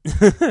Nye.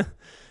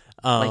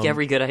 Like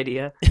every good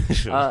idea.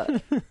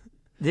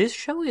 This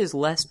show is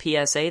less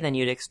PSA than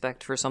you'd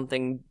expect for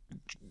something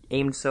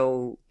aimed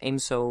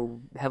so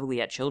heavily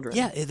at children.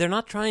 Yeah, they're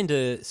not trying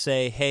to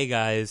say, hey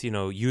guys,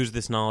 use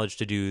this knowledge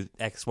to do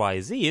X,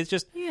 Y, Z. It's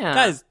just,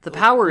 guys, the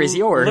power is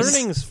yours.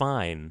 Learning's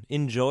fine.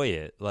 Enjoy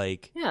it.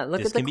 Like, yeah,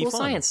 look this at the can be cool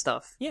fun. science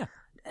stuff. Yeah.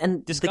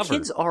 And Discover. The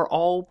kids are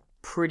all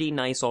pretty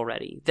nice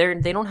already.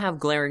 They don't have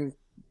glaring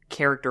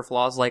character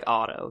flaws like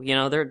Otto.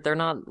 They're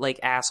not like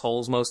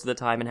assholes most of the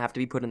time and have to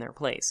be put in their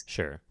place.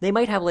 Sure. They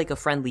might have like a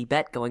friendly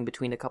bet going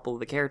between a couple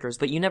of the characters,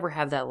 but you never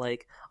have that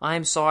like,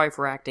 I'm sorry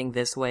for acting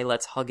this way,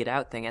 let's hug it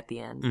out thing at the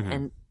end. Mm-hmm.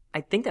 And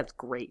I think that's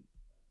great.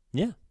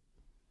 Yeah.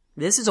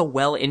 This is a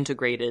well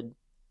integrated.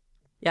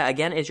 Yeah,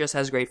 again, it just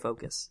has great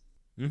focus.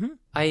 Mm-hmm.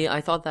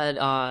 I thought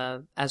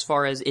that as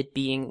far as it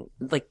being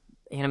like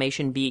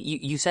animation,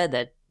 you said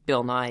that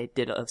Bill Nye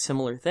did a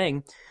similar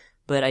thing,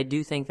 but I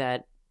do think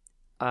that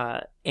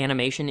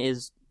animation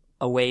is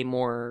a way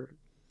more.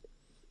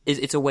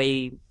 It's a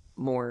way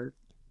more.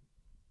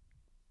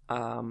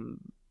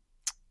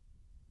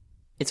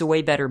 It's a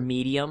way better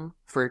medium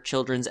for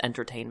children's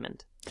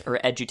entertainment or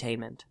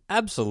edutainment.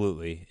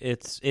 Absolutely.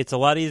 It's a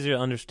lot easier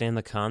to understand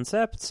the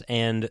concepts,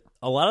 and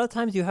a lot of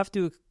times you have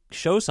to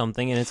show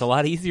something, and it's a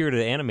lot easier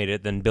to animate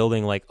it than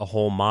building like a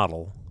whole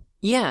model.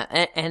 Yeah,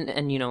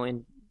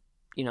 and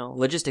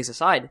logistics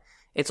aside,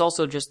 it's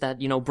also just that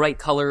bright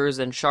colors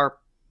and sharp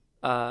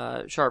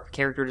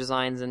character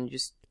designs and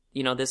just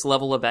this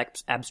level of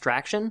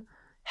abstraction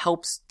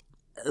helps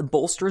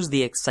bolsters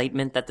the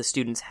excitement that the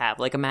students have.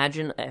 Like,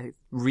 imagine a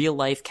real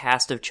life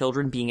cast of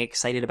children being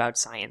excited about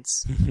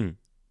science.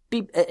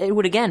 It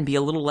would again be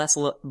a little less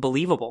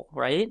believable,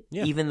 right?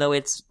 Yeah. Even though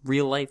it's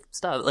real life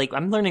stuff. Like,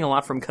 I'm learning a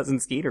lot from Cousin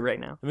Skeeter right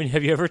now. I mean,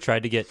 have you ever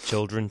tried to get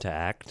children to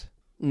act?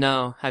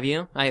 No, have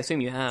you? I assume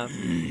you have.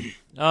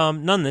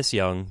 None this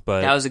young,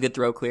 but that was a good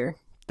throw clear.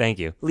 Thank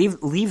you.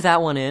 Leave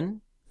that one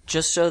in,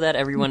 just so that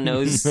everyone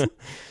knows,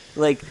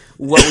 like,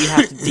 what we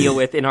have to deal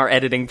with in our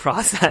editing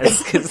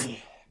process. 'Cause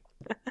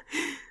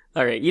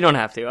all right, you don't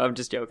have to. I'm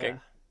just joking.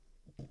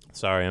 Yeah.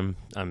 Sorry,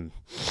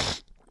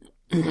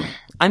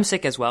 I'm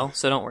sick as well,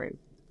 so don't worry.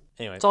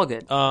 Anyway, it's all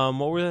good.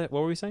 What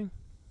were we saying?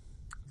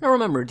 I don't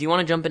remember. Do you want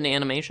to jump into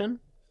animation?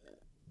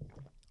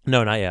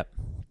 No, not yet.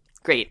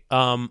 Great.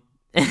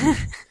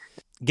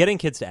 Getting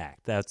kids to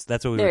act. That's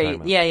what we were talking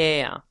about.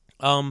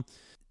 Yeah.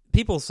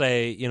 People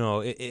say,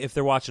 if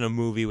they're watching a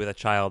movie with a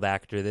child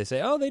actor, they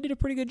say, oh, they did a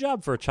pretty good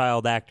job for a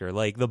child actor.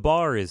 Like, the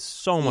bar is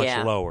so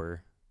much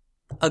lower.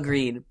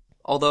 Agreed.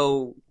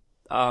 Although,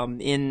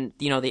 in,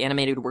 the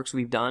animated works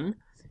we've done,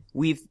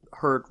 we've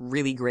heard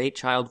really great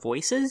child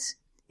voices.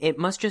 It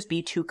must just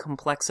be too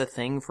complex a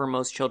thing for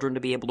most children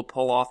to be able to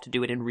pull off to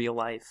do it in real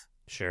life.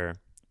 Sure.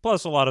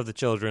 Plus, a lot of the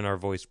children are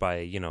voiced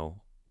by,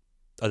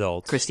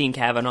 adults. Christine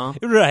Cavanaugh.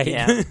 Right.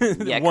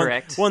 Yeah,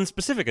 correct. One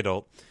specific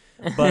adult.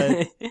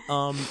 But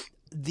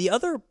the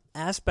other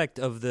aspect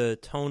of the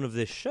tone of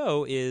this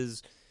show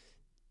is,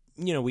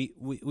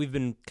 we've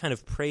been kind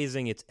of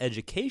praising its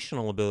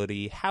educational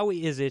ability. How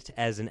is it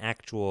as an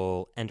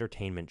actual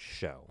entertainment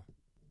show?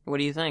 What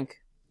do you think?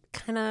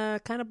 Kind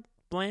of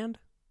bland.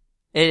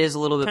 It is a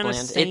little bit bland.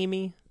 Kind of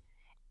samey.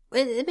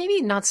 It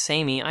maybe not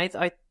samey.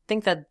 I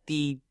think that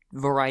the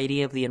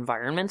variety of the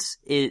environments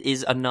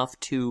is enough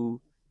to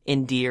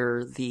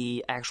endear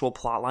the actual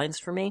plot lines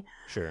for me.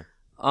 Sure.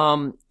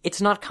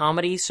 It's not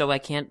comedy, so I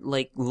can't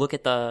look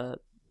at the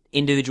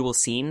individual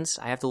scenes.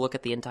 I have to look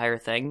at the entire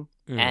thing,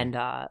 and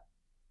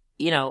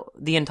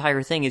the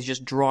entire thing is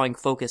just drawing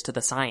focus to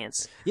the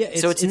science. Yeah,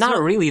 so it's not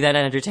really that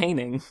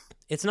entertaining.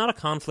 It's not a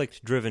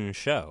conflict-driven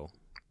show.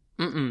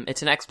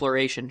 It's an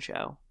exploration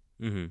show.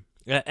 Mm-hmm.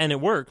 And it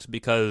works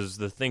because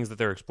the things that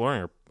they're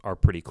exploring are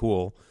pretty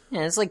cool.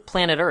 Yeah, it's like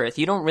Planet Earth.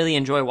 You don't really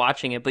enjoy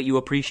watching it, but you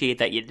appreciate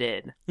that you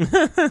did.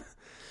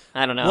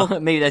 I don't know. Well,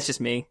 maybe that's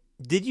just me.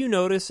 Did you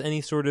notice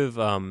any sort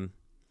of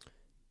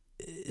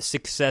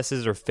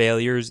successes or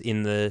failures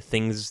in the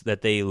things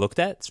that they looked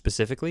at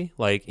specifically,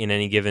 like in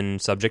any given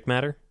subject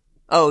matter?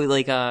 Oh,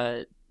 like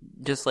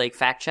just like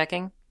fact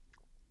checking?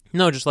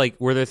 No, just like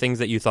were there things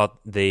that you thought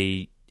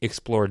they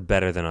explored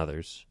better than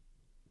others?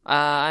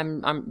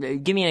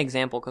 Give me an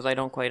example because I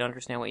don't quite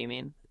understand what you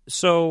mean.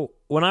 So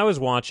when I was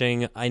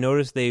watching, I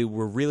noticed they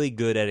were really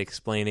good at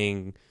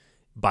explaining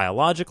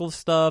biological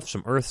stuff,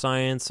 some earth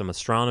science, some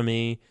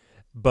astronomy,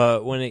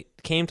 but when it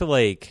came to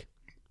like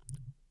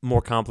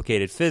more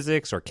complicated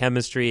physics or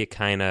chemistry, it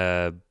kind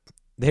of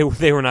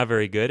they were not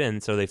very good,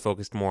 and so they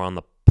focused more on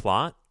the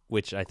plot,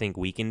 which I think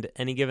weakened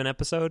any given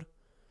episode.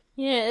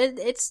 Yeah,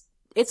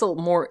 it's a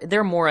more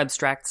they're more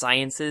abstract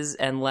sciences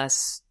and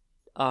less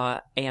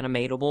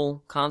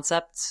animatable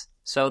concepts,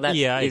 so that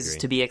is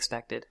to be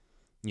expected.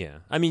 Yeah,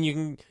 I mean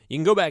you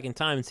can go back in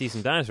time and see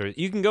some dinosaurs.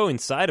 You can go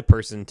inside a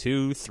person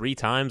 2-3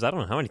 times. I don't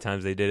know how many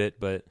times they did it,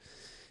 but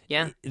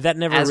yeah, that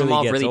never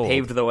Asimov really gets old.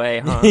 paved the way,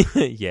 huh?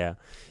 Yeah,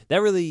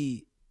 that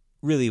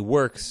really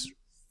works.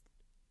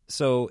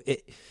 So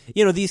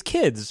these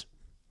kids,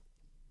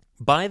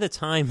 by the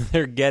time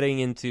they're getting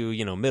into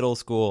middle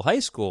school,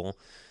 high school,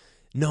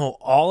 know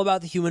all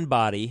about the human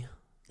body,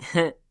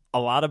 a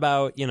lot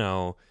about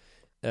the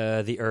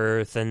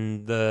earth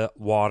and the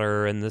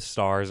water and the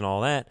stars and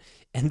all that,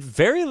 and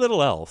very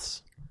little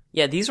else.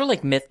 Yeah, these are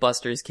like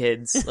Mythbusters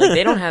kids. Like,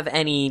 they don't have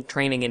any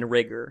training in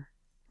rigor.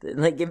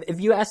 Like, if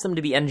you ask them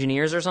to be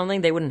engineers or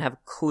something, they wouldn't have a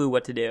clue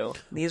what to do.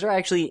 These are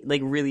actually,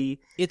 like, really...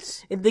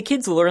 If the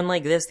kids learn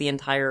like this the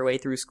entire way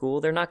through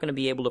school, they're not going to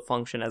be able to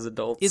function as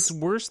adults. It's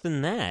worse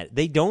than that.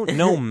 They don't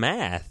know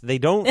math. They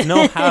don't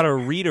know how to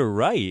read or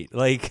write.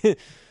 Like...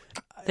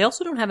 They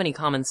also don't have any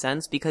common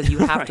sense because you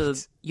have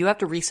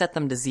to reset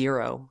them to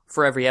 0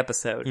 for every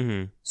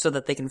episode so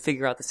that they can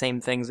figure out the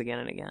same things again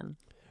and again.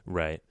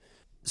 Right.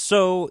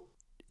 So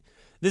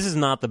this is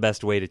not the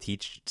best way to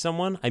teach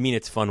someone. I mean,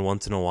 it's fun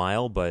once in a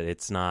while, but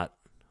it's not.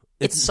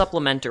 It's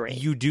supplementary.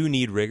 You do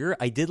need rigor.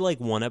 I did like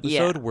one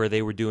episode where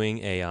they were doing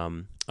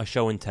a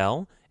show and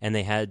tell, and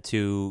they had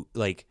to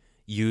like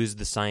use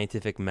the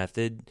scientific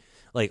method.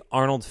 Like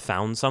Arnold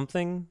found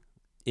something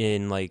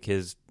in like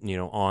his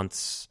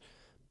aunt's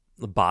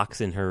box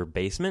in her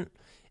basement,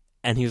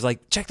 and he was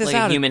like, check this out.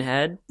 Like a human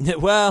head?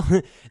 Well,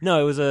 no,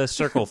 it was a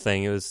circle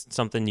thing. It was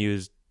something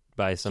used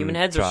by some human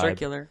heads tribe. are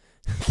circular.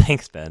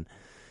 Thanks, Ben.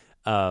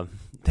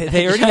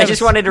 They already I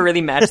just wanted to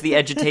really match the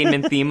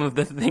edutainment theme of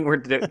the thing we're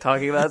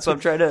talking about, so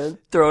I'm trying to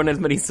throw in as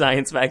many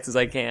science facts as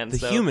I can. The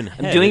human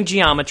head, I'm doing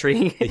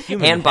geometry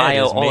and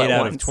bio is all made at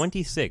out once. of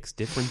 26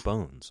 different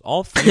bones,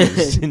 all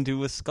fused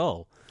into a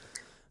skull.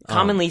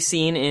 Commonly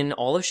seen in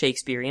all of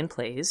Shakespearean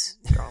plays,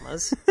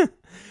 dramas.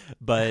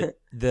 But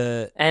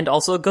and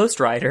also Ghost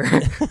Rider.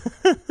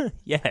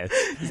 Yes.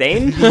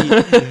 Zane?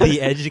 the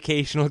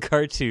educational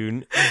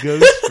cartoon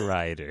Ghost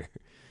Rider.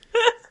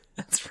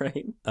 That's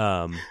right.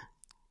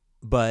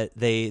 But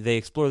they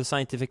explore the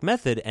scientific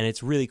method, and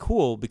it's really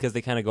cool because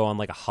they kind of go on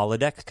like a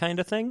holodeck kind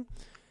of thing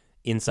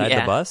inside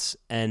the bus,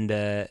 and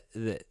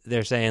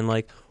they're saying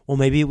like, well,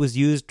 maybe it was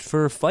used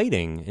for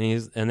fighting,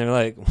 and they're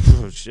like,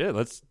 oh, shit,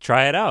 let's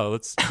try it out.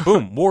 Let's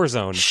boom, war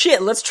zone.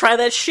 Shit, let's try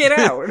that shit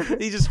out.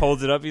 He just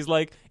holds it up. He's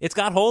like, it's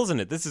got holes in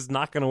it. This is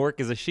not going to work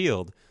as a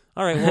shield.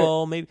 All right,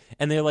 well, maybe.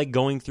 And they're like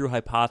going through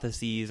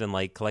hypotheses and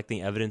like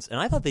collecting evidence, and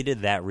I thought they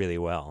did that really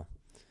well.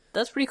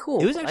 That's pretty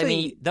cool. It was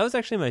actually that was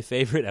actually my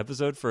favorite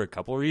episode for a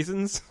couple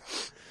reasons.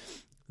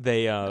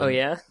 They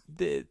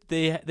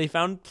they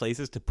found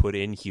places to put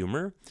in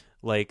humor.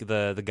 Like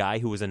the guy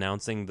who was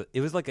announcing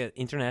it was like an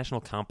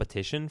international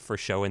competition for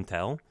show and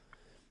tell.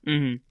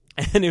 Mm-hmm.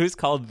 And it was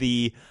called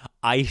the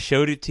I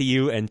Showed It to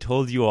You and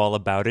Told You All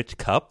About It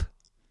Cup.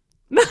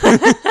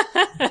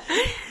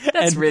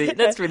 That's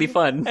really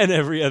fun. And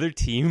every other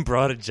team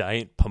brought a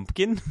giant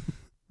pumpkin.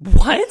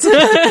 What?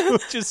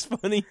 Which is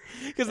funny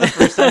because the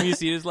first time you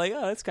see it is like,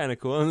 oh, that's kind of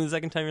cool. And the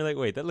second time you're like,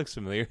 wait, that looks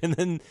familiar. And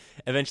then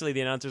eventually the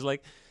announcer's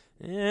like,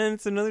 and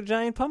it's another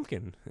giant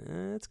pumpkin.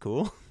 That's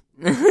cool.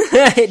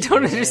 I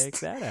don't understand.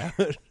 Check that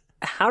out.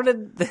 How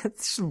did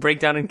that break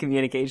down in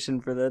communication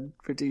for that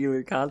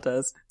particular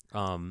contest?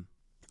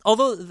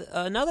 Although,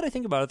 now that I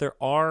think about it, there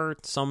are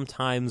some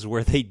times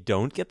where they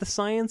don't get the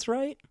science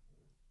right.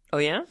 Oh,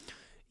 yeah?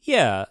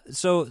 Yeah.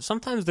 So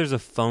sometimes there's a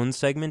phone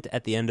segment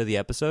at the end of the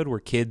episode where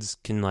kids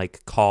can,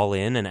 like, call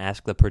in and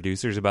ask the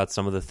producers about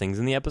some of the things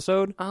in the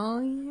episode. Oh,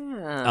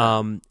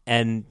 yeah.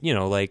 And,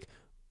 like,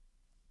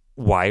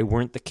 why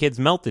weren't the kids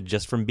melted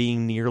just from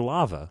being near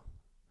lava?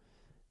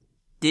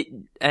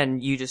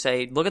 And you just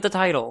say, look at the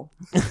title.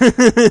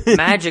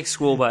 Magic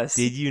School Bus.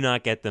 Did you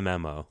not get the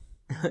memo?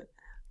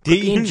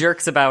 Being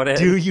jerks about it.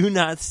 Do you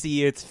not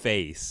see its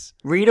face?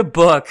 Read a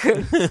book.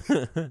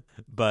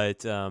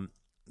 But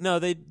no,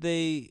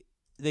 they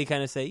they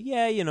kind of say,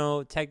 yeah,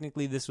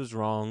 technically this was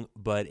wrong,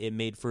 but it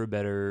made for a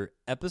better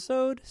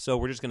episode. So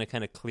we're just going to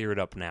kind of clear it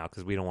up now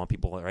because we don't want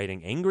people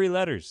writing angry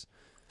letters.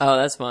 Oh,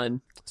 that's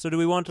fun. So do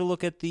we want to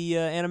look at the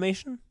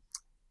animation?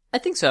 I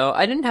think so.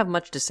 I didn't have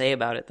much to say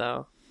about it,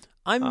 though.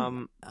 I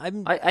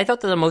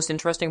thought that the most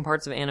interesting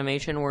parts of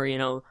animation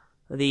were,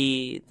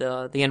 the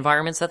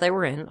environments that they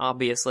were in,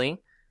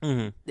 obviously.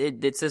 Mm-hmm.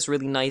 It's this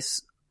really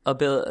nice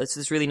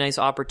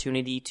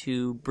opportunity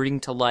to bring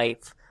to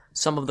life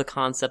some of the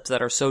concepts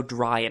that are so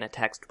dry in a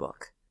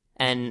textbook.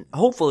 And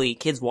hopefully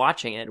kids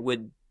watching it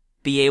would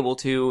be able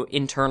to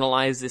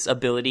internalize this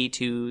ability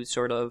to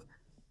sort of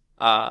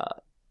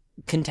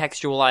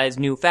contextualize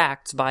new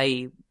facts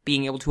by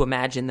being able to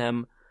imagine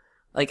them.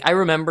 Like, I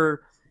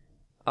remember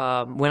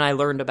when I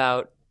learned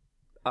about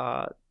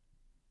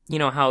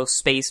how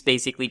space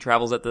basically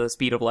travels at the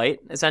speed of light,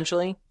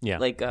 essentially. Yeah.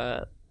 Like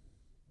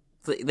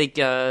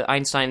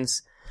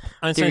Einstein's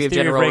theory of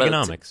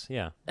Reaganomics,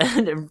 yeah.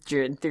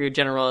 Theory of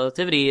general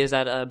relativity is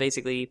that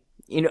basically,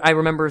 I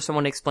remember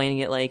someone explaining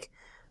it like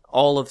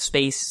all of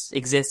space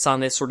exists on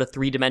this sort of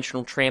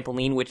three-dimensional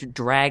trampoline which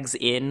drags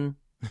in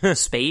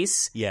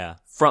space yeah.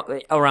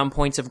 from around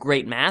points of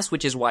great mass,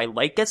 which is why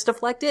light gets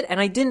deflected. And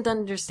I didn't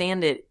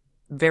understand it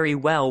very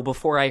well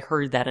before I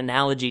heard that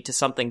analogy to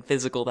something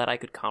physical that I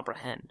could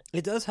comprehend.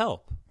 It does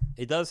help.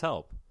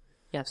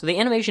 Yeah, so the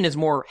animation is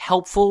more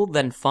helpful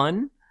than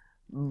fun.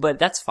 But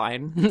that's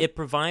fine. It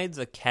provides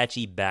a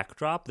catchy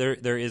backdrop.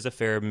 There is a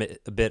fair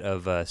bit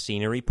of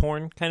scenery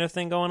porn kind of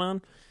thing going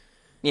on.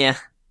 Yeah,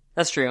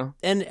 that's true.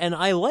 And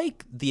I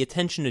like the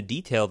attention to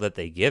detail that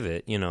they give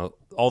it.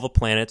 All the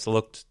planets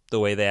looked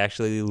the way they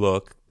actually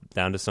look,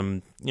 down to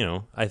some,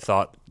 I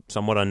thought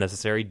somewhat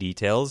unnecessary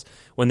details.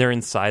 When they're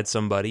inside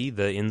somebody,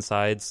 the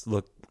insides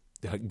look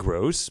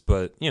gross,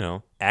 but,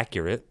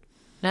 accurate.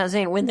 Now,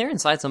 Zane, when they're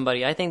inside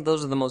somebody, I think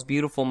those are the most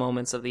beautiful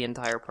moments of the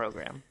entire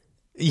program.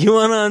 You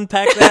want to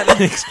unpack that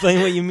and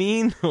explain what you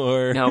mean,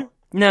 or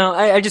no?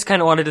 I just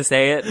kind of wanted to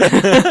say it,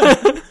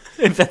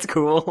 if that's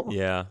cool.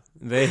 Yeah,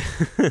 they.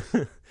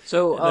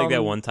 So like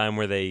that one time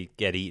where they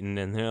get eaten,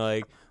 and they're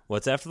like,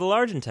 "What's after the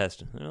large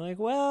intestine?" And they're like,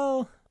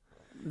 "Well."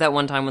 That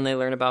one time when they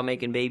learn about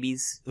making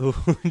babies. Ooh,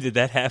 did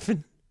that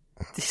happen?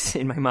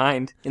 In my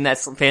mind, in that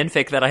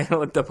fanfic that I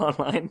looked up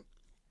online.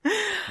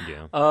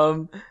 Yeah.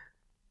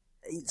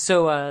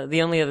 So,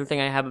 the only other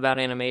thing I have about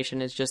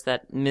animation is just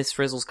that Miss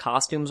Frizzle's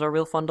costumes are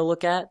real fun to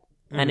look at,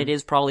 and it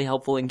is probably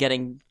helpful in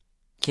getting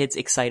kids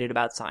excited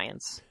about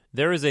science.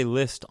 There is a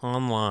list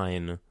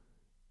online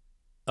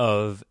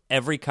of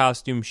every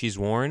costume she's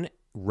worn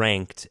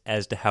ranked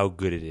as to how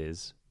good it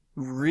is.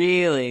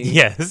 Really?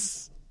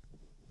 Yes.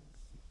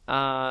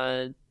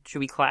 Should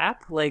we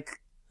clap?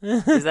 Like,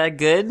 is that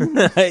good?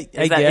 I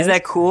guess. Is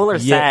that cool or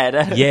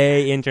sad?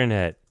 Yay,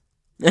 internet.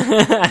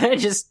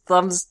 Just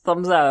thumbs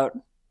out.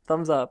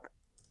 Thumbs up.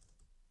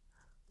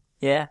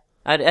 Yeah.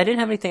 I didn't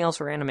have anything else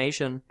for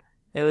animation.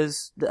 It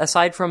was,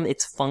 aside from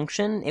its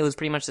function, it was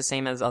pretty much the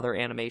same as other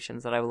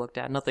animations that I looked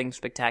at. Nothing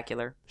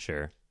spectacular.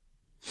 Sure.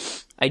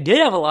 I did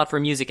have a lot for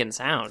music and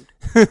sound.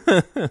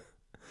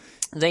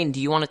 Zane,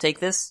 do you want to take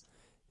this?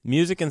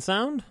 Music and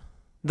sound?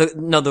 Just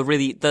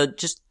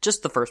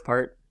the first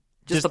part.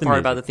 Just the part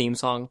about the theme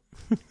song.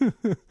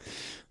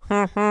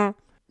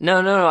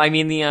 No. I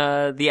mean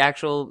the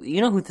actual.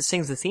 You know who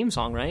sings the theme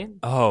song, right?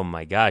 Oh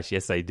my gosh,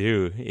 yes I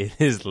do. It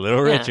is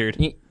Little Richard.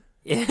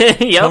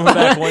 Yep. Coming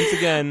back once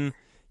again.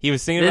 He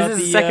was singing about the.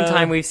 This is the second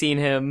time we've seen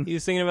him. He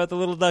was singing about the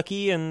little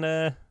ducky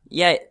and.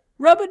 Yeah,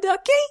 Rubber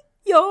Ducky,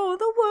 you're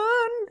the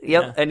one.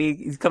 Yep, Yeah. and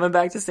he's coming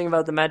back to sing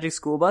about the magic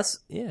school bus.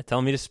 Yeah,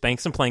 telling me to spank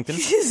some plankton.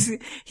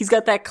 He's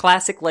got that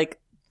classic like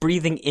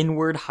breathing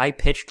inward, high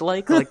pitched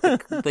like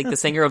the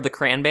singer of the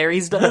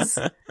Cranberries does.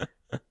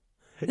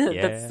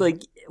 Yeah. That's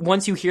like,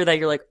 once you hear that,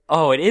 you're like,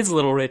 oh, it is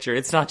Little Richard.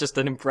 It's not just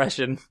an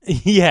impression.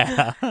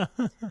 Yeah.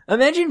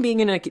 Imagine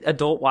being an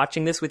adult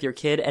watching this with your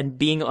kid and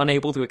being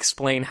unable to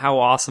explain how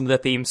awesome the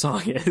theme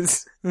song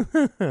is.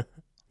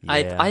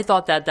 Yeah. I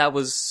thought that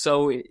was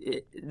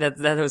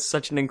that was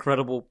such an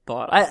incredible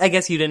thought. I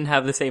guess you didn't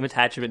have the same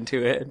attachment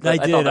to it. But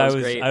I did. thought that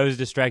was great. I was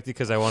distracted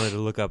because I wanted to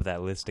look up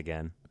that list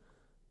again.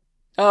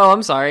 Oh,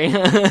 I'm sorry.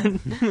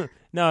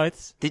 No,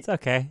 it's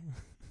okay.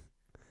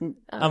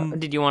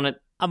 Did you want to?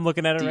 I'm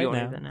looking at it right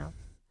now. Now.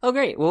 Oh,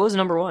 great. What was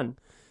number one?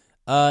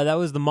 That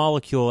was the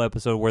Molecule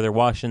episode where they're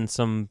washing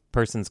some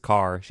person's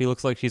car. She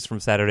looks like she's from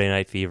Saturday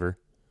Night Fever.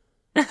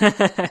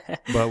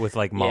 But with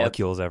like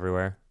molecules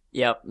everywhere.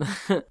 Yep.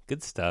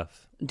 Good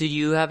stuff. Do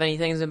you have any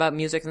things about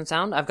music and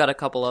sound? I've got a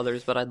couple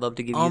others, but I'd love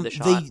to give you the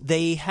shot.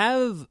 They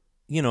have,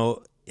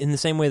 in the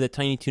same way that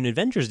Tiny Toon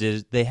Adventures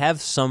did, they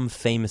have some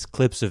famous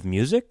clips of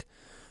music.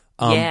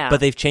 But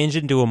they've changed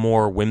it into a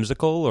more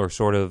whimsical or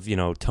sort of,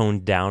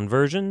 toned down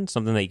version,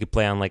 something that you could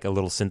play on like a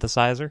little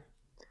synthesizer.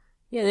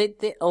 Yeah,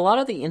 a lot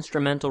of the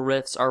instrumental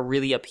riffs are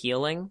really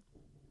appealing.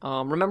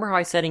 Remember how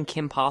I said in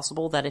Kim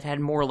Possible that it had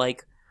more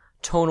like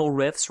tonal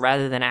riffs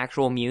rather than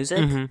actual music?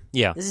 Mm-hmm.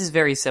 Yeah. This is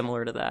very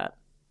similar to that.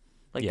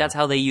 That's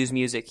how they use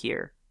music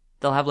here.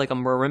 They'll have like a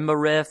marimba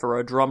riff or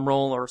a drum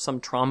roll or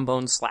some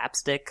trombone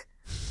slapstick.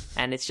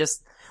 And it's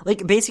just,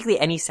 Like, basically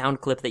any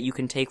sound clip that you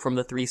can take from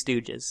the Three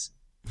Stooges.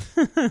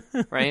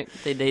 Right?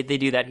 They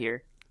do that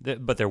here.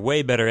 But they're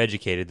way better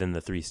educated than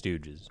the Three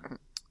Stooges.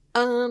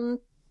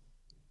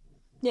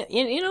 Yeah,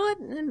 you know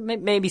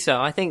what? Maybe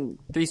so. I think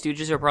Three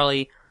Stooges are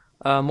probably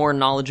more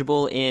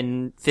knowledgeable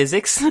in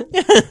physics,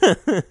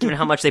 given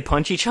how much they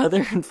punch each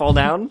other and fall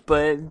down.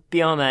 But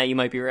beyond that, you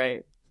might be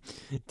right.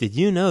 Did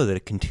you know that a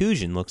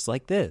contusion looks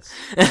like this?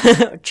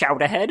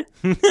 Chowed ahead.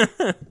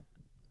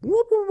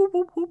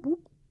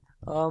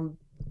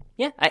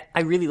 Yeah,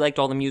 I really liked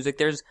all the music.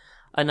 There's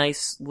a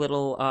nice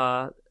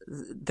little,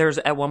 there's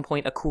at one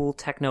point a cool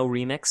techno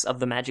remix of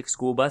the Magic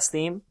School Bus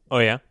theme. Oh,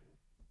 yeah?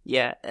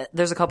 Yeah,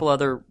 there's a couple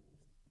other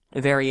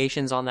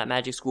variations on that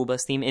Magic School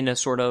Bus theme in a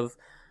sort of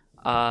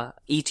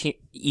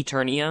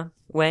Eternia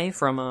way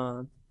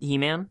from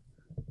He-Man.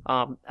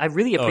 I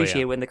really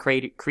appreciate when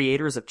the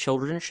creators of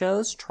children's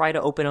shows try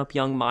to open up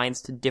young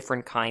minds to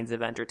different kinds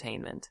of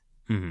entertainment.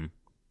 Mm-hmm.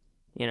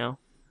 You know?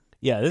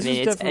 Yeah, it's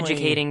definitely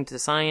educating to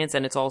science,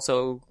 and it's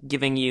also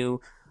giving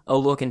you a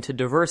look into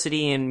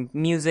diversity in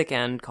music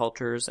and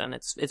cultures, and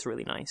it's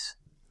really nice.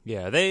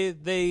 Yeah, they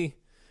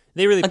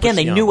really again,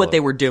 they the knew what envelope. they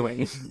were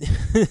doing.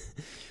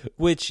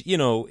 Which,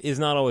 is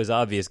not always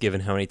obvious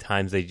given how many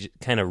times they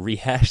kind of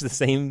rehash the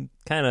same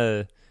kind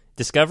of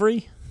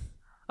discovery.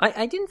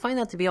 I didn't find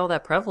that to be all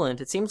that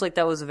prevalent. It seems like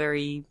that was a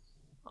very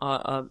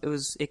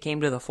it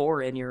came to the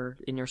fore in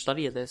your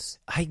study of this.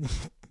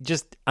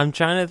 I'm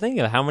trying to think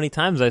of how many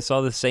times I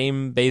saw the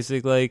same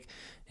basic, like,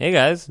 hey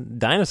guys,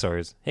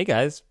 dinosaurs. Hey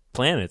guys,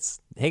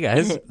 planets. Hey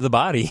guys, the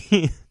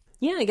body.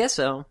 Yeah, I guess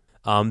so.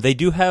 They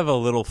do have a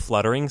little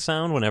fluttering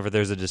sound whenever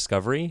there's a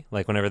discovery,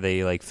 like whenever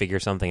they like figure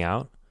something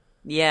out.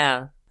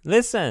 Yeah.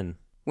 Listen.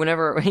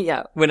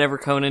 Whenever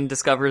Conan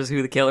discovers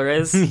who the killer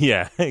is.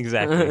 Yeah,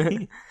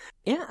 exactly.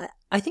 Yeah,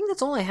 I think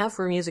that's all I have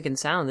for music and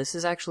sound. This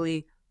is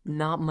actually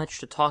not much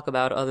to talk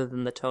about other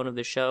than the tone of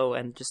the show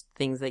and just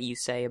things that you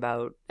say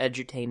about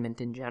edutainment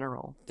in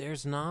general.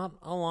 There's not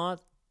a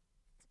lot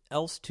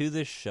else to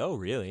this show,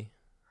 really.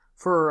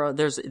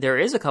 There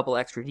is a couple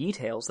extra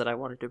details that I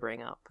wanted to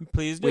bring up.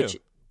 Please do.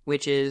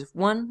 Which is,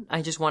 one,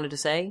 I just wanted to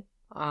say,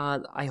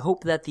 I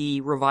hope that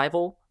the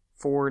revival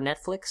for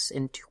Netflix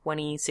in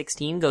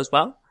 2016 goes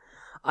well.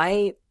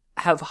 I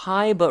have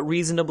high but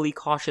reasonably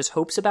cautious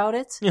hopes about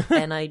it,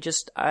 and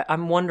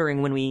I'm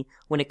wondering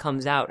when it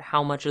comes out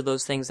how much of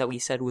those things that we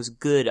said was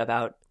good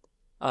about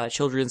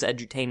children's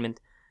edutainment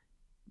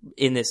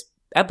in this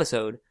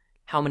episode,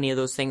 how many of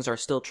those things are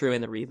still true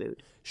in the reboot.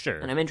 Sure.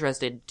 And I'm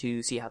interested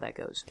to see how that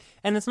goes.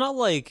 And it's not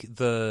like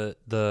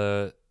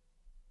the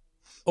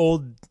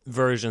old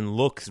version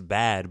looks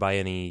bad by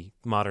any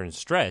modern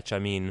stretch. I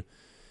mean,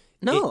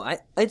 no,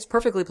 it's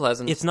perfectly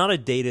pleasant. It's not a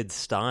dated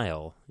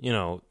style,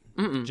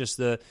 just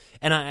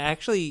and I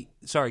actually,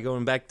 sorry,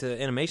 going back to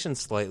animation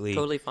slightly.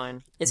 Totally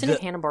fine. Isn't it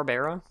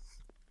Hanna-Barbera?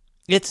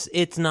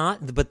 It's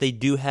not, but they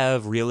do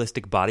have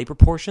realistic body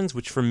proportions,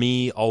 which for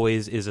me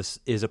always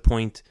is a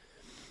point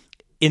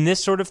in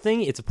this sort of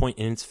thing. It's a point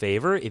in its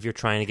favor if you're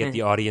trying to get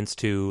the audience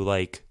to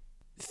like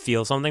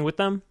feel something with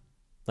them,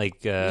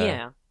 like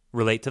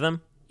relate to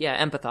them.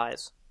 Yeah,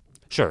 empathize.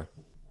 Sure.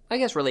 I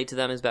guess relate to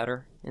them is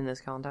better in this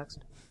context.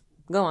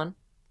 Go on.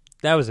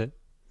 That was it.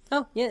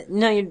 Oh yeah,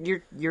 no,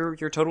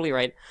 you're totally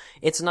right.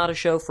 It's not a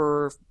show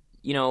for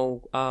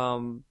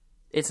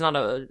it's not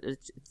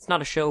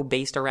a show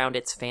based around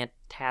its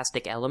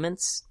fantastic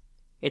elements.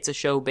 It's a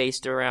show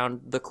based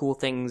around the cool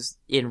things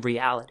in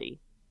reality.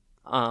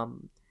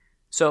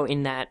 So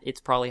in that,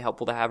 it's probably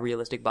helpful to have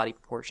realistic body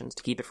proportions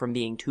to keep it from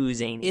being too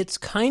zany. It's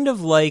kind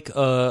of like you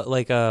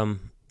go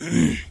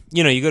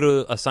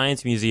to a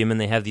science museum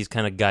and they have these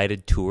kind of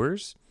guided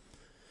tours.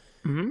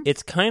 Mm-hmm.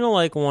 It's kind of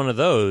like one of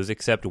those,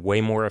 except way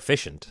more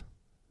efficient.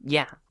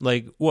 Yeah.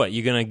 Like, what,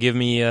 you gonna give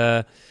me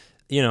a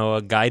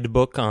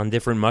guidebook on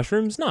different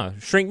mushrooms? No,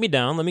 shrink me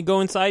down, let me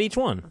go inside each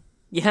one.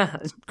 Yeah.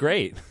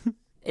 Great.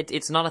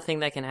 It's not a thing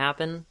that can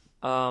happen,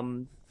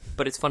 but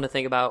it's fun to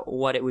think about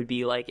what it would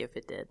be like if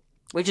it did.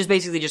 Which is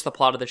basically just the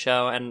plot of the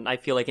show, and I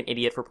feel like an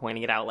idiot for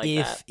pointing it out like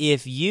that.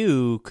 If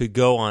you could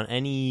go on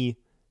any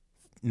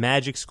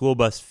Magic School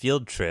Bus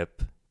field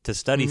trip to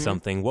study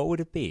something, what would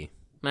it be?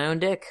 My own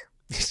dick.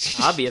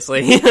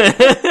 Obviously. You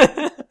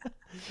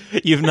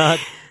haven't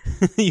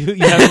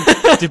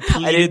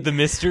depleted the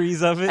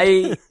mysteries of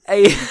it?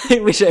 I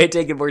wish I had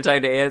taken more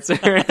time to answer.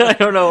 I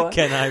don't know.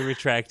 Can I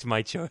retract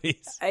my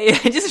choice?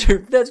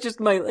 That's just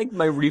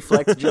my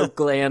reflex joke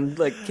gland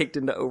kicked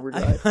into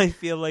overdrive. I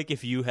feel like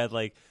if you had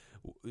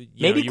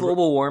maybe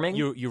global warming.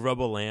 You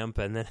rub a lamp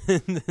and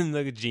then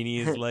the genie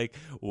is like,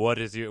 what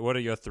are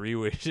your 3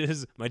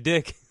 wishes? My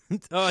dick.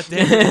 Oh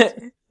damn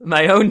it.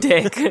 My own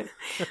dick.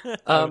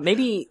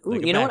 Maybe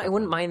you know what? I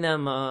wouldn't mind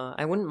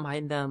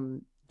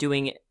them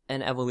doing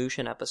an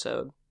evolution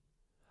episode.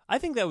 I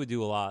think that would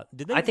do a lot.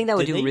 I think that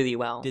would do really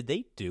well. Did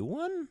they do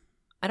one?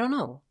 I don't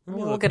know.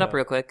 We'll look it up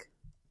real quick.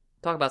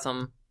 Talk about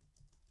something.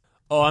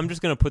 Oh, I'm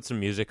just gonna put some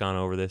music on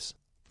over this.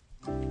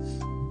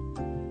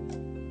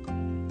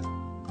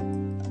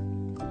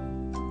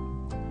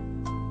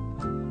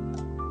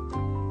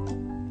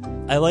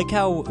 I like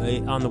how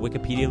on the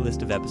Wikipedia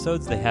list of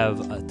episodes they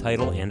have a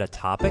title and a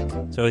topic,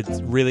 so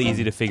it's really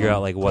easy to figure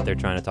out like what they're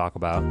trying to talk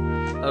about.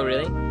 Oh,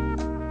 really?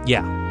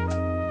 Yeah.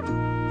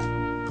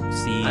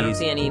 See, I don't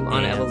see any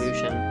on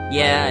evolution.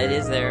 Yeah, it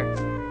is there.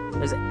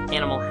 There's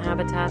animal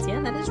habitats.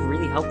 Yeah, that is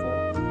really helpful.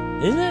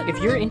 Isn't it?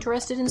 If you're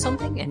interested in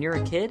something and you're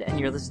a kid and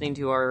you're listening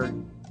to our,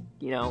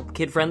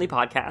 kid-friendly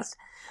podcast,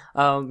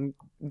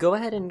 go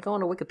ahead and go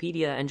onto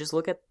Wikipedia and just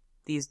look at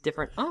these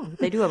different. Oh,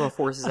 they do have a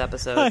forces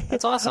episode.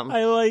 That's awesome.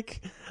 I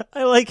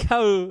like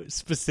how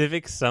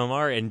specific some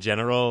are. In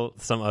general,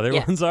 some other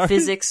ones are.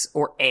 Physics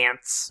or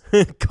ants.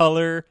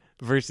 Color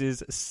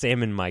versus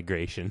salmon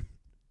migration.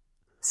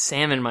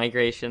 Salmon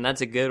migration. That's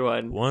a good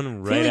one.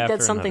 One right I feel like after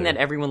that's something another.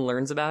 that everyone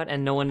learns about,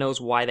 and no one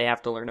knows why they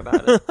have to learn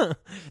about it.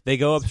 They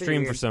go It's pretty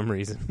upstream for weird. some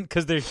reason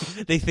because they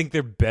think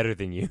they're better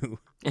than you.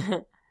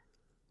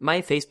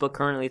 My Facebook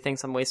currently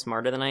thinks I'm way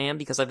smarter than I am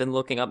because I've been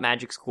looking up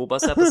Magic School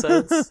Bus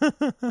episodes.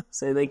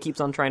 So they keeps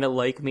on trying to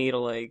like me to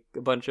like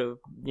a bunch of,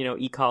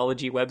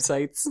 ecology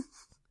websites.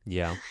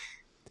 Yeah.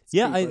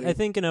 Yeah, pretty I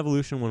think an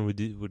evolution one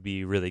would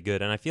be really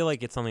good, and I feel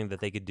like it's something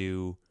that they could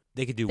do.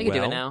 They could do They well. could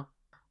do it now.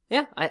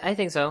 Yeah, I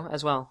think so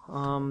as well.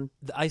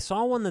 I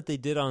saw one that they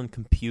did on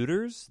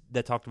computers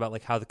that talked about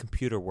like how the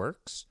computer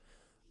works.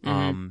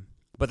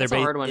 But That's a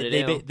hard one to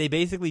do. They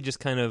basically just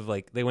kind of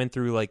like they went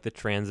through like the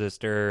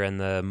transistor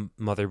and the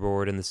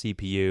motherboard and the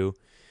CPU,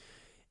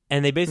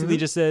 and they basically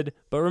just said,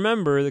 "But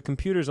remember, the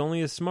computer's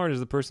only as smart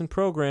as the person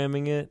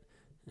programming it."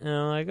 And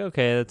I'm like,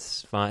 okay,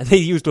 that's fine. They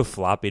used a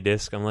floppy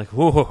disk. I'm like,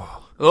 whoa,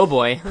 Oh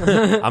boy.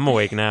 I'm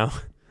awake now.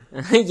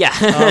 Yeah.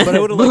 But I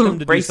would have liked them to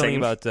do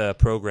Bracing. something about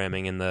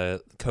programming in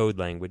the code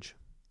language.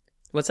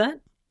 What's that?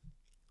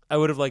 I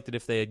would have liked it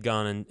if they had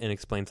gone and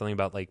explained something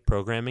about like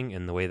programming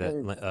and the way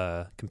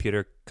that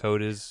computer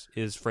code is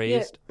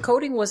phrased. Yeah,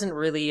 coding wasn't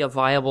really a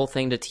viable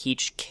thing to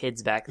teach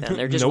kids back then.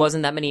 There just Nope.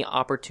 wasn't that many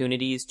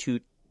opportunities to.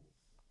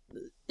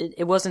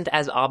 It wasn't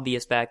as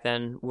obvious back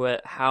then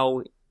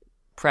how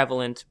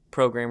prevalent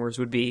programmers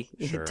would be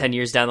Sure. 10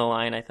 years down the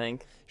line, I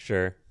think.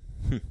 Sure.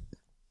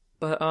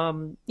 But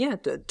yeah,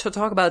 to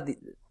talk about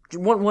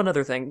one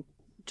other thing,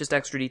 just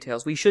extra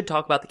details. We should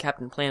talk about the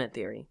Captain Planet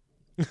theory.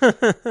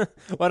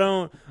 Why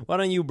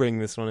don't you bring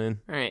this one in?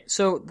 All right.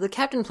 So the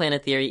Captain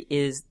Planet theory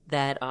is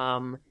that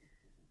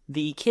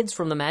the kids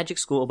from the Magic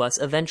School Bus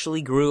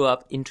eventually grew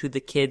up into the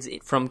kids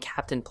from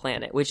Captain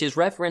Planet, which is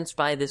referenced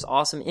by this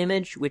awesome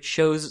image which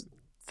shows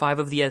 5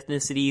 of the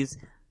ethnicities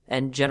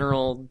and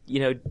general,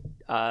 just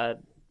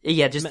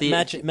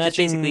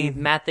basically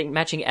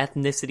matching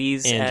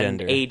ethnicities And and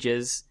gender.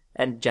 ages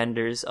and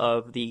genders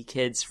of the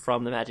kids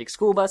from the Magic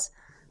School Bus.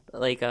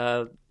 Like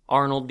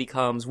Arnold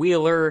becomes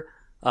Wheeler.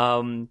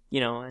 And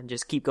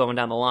just keep going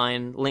down the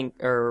line.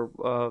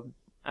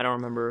 I don't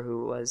remember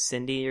who it was,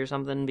 Cindy or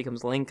something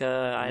becomes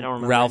Linka. I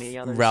don't remember any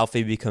others.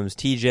 Ralphie becomes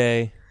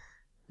TJ.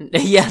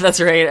 Yeah,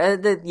 that's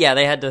right.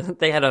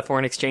 They had a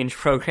foreign exchange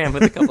program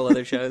with a couple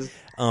other shows.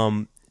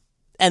 And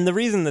the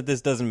reason that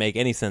this doesn't make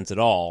any sense at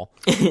all,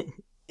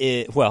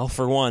 well,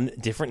 for one,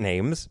 different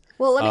names.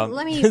 Well,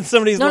 let me.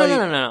 Somebody's no.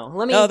 like,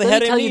 Let me "Oh, they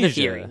had tell you the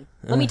amnesia." theory.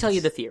 Let me tell you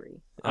the theory.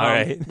 All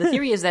right. The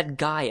theory is that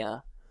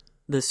Gaia,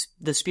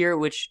 the spirit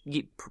which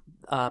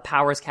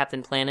powers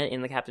Captain Planet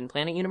in the Captain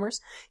Planet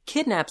universe,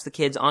 kidnaps the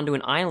kids onto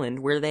an island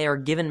where they are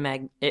given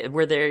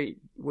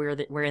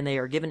wherein they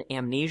are given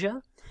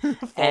amnesia,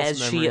 as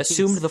she memories.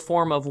 assumed the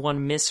form of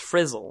one Miss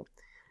Frizzle,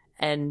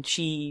 and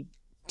she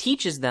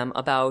teaches them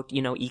about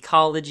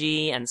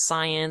ecology and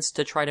science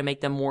to try to make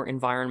them more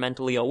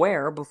environmentally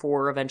aware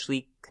before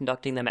eventually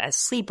conducting them as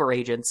sleeper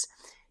agents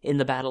in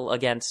the battle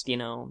against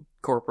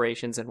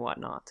corporations and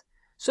whatnot.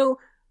 So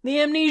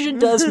the amnesia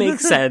does make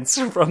sense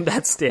from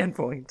that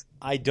standpoint.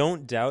 I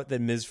don't doubt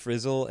that Ms.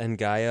 Frizzle and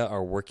Gaia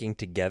are working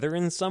together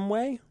in some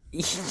way.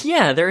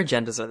 Yeah, their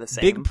agendas are the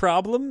same. Big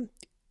problem.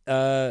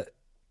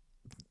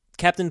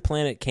 Captain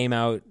Planet came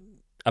out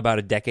about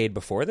a decade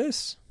before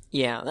this.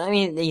 Yeah, I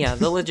mean,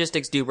 the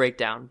logistics do break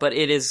down, but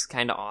it is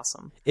kind of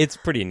awesome. It's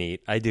pretty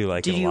neat. I do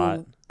like it a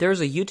lot. There's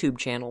a YouTube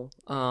channel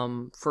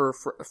from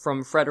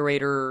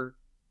Frederator,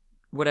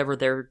 whatever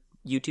their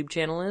YouTube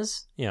channel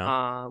is.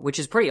 Yeah. Which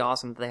is pretty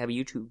awesome that they have a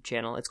YouTube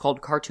channel. It's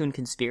called Cartoon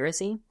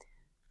Conspiracy.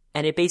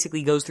 And it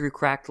basically goes through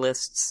cracked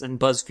lists and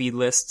BuzzFeed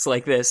lists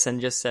like this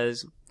and just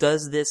says,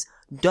 does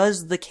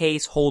the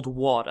case hold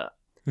water?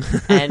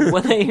 And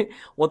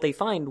what they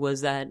find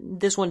was that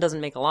this one doesn't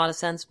make a lot of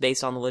sense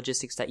based on the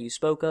logistics that you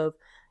spoke of.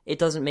 It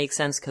doesn't make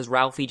sense because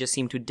Ralphie just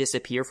seemed to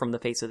disappear from the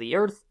face of the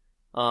earth,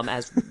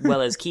 as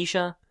well as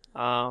Keisha.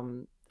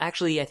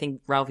 Actually, I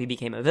think Ralphie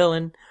became a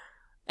villain,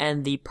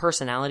 and the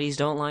personalities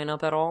don't line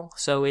up at all.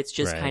 So it's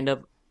just Right. kind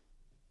of,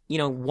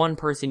 one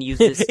person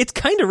used this. It's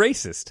kind of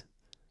racist.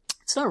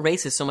 It's not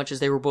racist so much as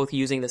they were both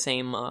using the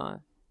same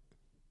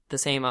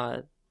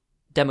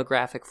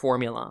demographic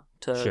formula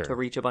Sure. to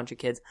reach a bunch of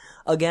kids.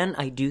 Again,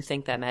 I do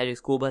think that Magic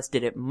School Bus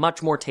did it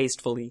much more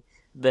tastefully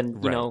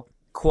than, Right.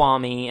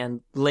 Kwame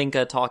and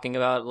Linka talking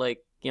about,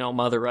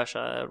 Mother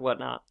Russia and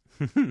whatnot.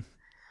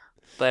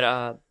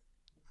 But,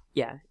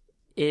 yeah,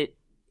 it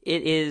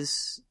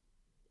is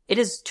it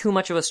is too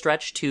much of a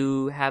stretch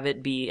to have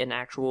it be an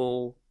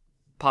actual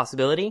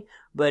possibility,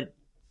 but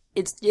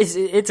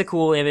it's a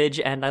cool image,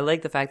 and I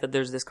like the fact that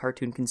there's this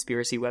cartoon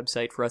conspiracy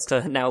website for us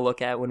to now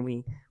look at when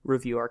we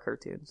review our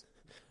cartoons.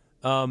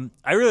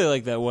 I really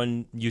like that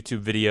one YouTube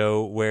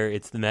video where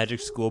it's the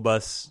Magic School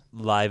Bus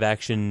live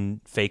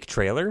action fake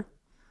trailer.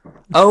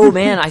 Oh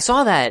man, I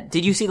saw that.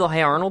 Did you see the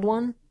Hey Arnold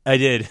one? I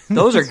did.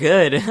 Those are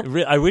good.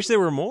 I wish there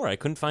were more. I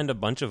couldn't find a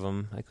bunch of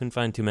them. I couldn't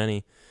find too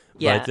many.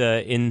 Yeah. But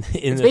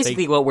it's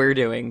basically what we're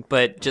doing,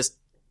 but just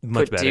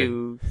much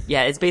better.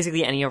 It's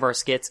basically any of our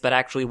skits, but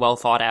actually well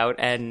thought out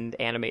and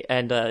animate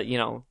and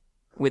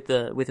with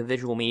a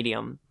visual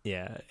medium.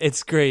 Yeah,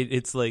 it's great.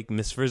 It's like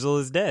Miss Frizzle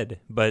is dead,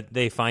 but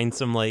they find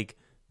some like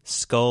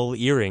skull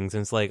earrings,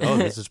 and it's like, oh,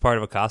 this is part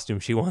of a costume.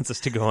 She wants us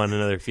to go on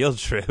another field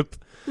trip.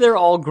 They're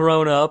all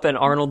grown up, and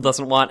Arnold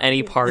doesn't want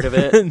any part of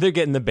it. They're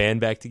getting the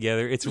band back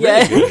together. It's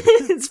really good.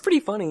 It's pretty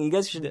funny. You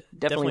guys should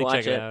definitely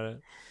watch check it out.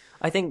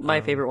 I think my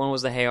favorite one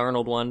was the Hey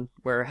Arnold one,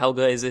 where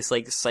Helga is this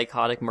like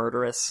psychotic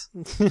murderess.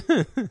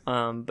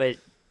 But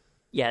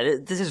yeah,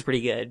 this is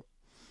pretty good.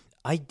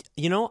 I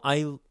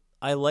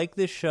like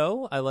this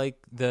show. I like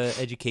the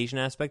education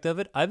aspect of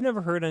it. I've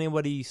never heard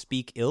anybody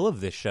speak ill of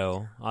this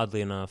show,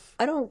 oddly enough.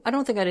 I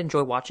don't think I'd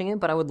enjoy watching it,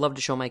 but I would love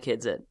to show my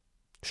kids it.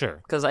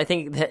 Sure. Because I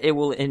think that it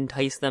will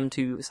entice them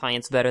to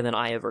science better than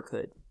I ever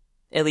could.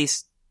 At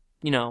least,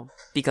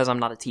 because I'm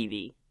not a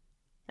TV.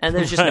 And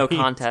there's just no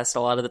contest a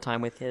lot of the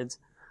time with kids.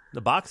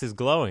 The box is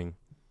glowing.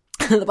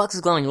 The box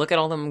is glowing. Look at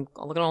all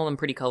them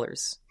pretty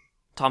colors.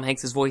 Tom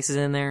Hanks' voice is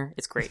in there.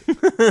 It's great.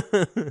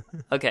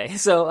 Okay,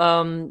 so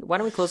why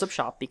don't we close up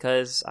shop,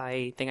 because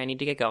I think I need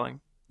to get going.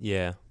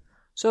 Yeah.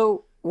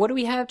 So what do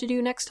we have to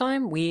do next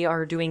time? We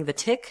are doing The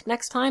Tick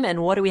next time,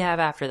 and what do we have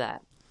after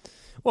that?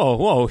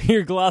 Whoa!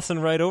 You're glossing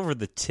right over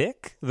The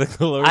Tick.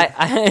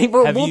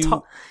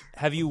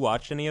 Have you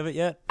watched any of it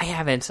yet? I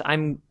haven't.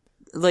 I'm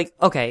like,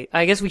 okay,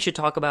 I guess we should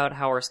talk about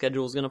how our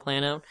schedule is going to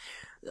plan out.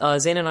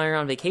 Zane and I are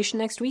on vacation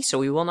next week, so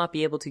we will not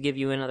be able to give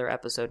you another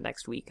episode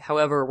next week.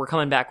 However, we're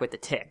coming back with The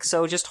Tick,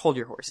 so just hold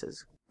your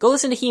horses. Go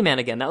listen to He-Man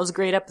again. That was a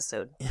great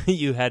episode.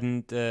 You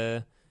haven't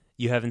seen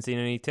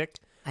any Tick?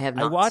 I have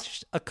not. I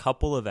watched a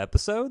couple of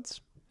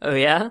episodes. Oh,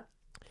 yeah?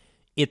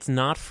 It's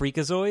not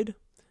Freakazoid,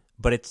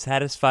 but it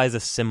satisfies a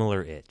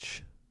similar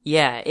itch.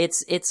 Yeah,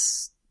 it's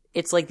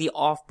like the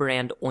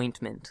off-brand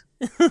ointment.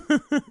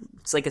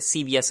 It's like a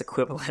CVS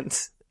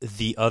equivalent.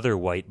 The other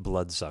white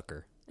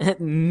bloodsucker.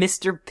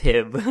 Mr.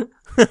 Pibb.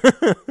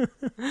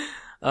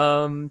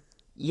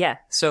 Yeah,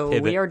 so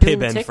we are Pibb doing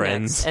The and Tick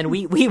friends. next, and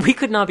we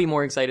could not be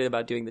more excited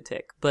about doing The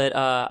Tick, but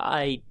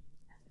I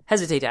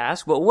hesitate to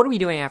ask, well, what are we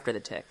doing after The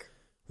Tick?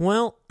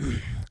 Well,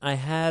 I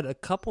had a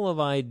couple of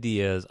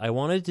ideas. I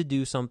wanted to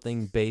do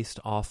something based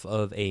off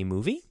of a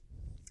movie.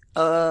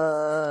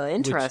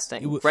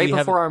 Interesting. Right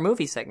before our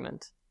movie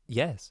segment.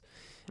 Yes.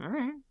 All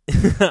right.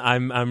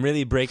 I'm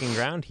really breaking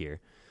ground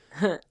here.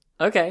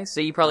 Okay, so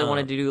you probably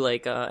wanted to do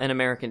like An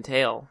American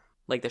Tail,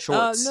 like the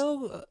shorts.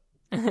 No,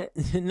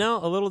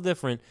 a little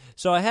different.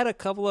 So I had a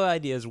couple of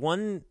ideas.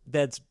 One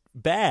that's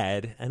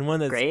bad and one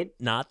that's great.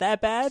 Not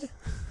that bad.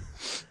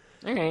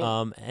 All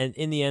right. And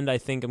in the end, I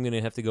think I'm going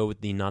to have to go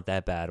with the not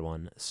that bad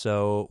one.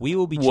 So we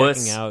will be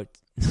checking out.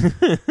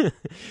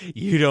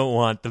 You don't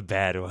want the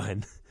bad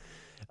one.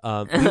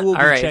 We will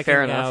be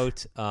checking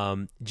out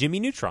Jimmy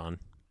Neutron.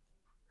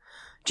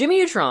 Jimmy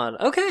Neutron,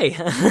 okay.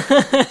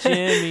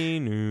 Jimmy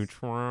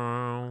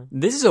Neutron.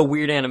 This is a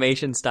weird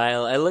animation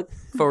style. I look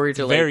forward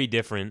to very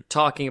different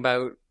talking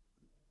about.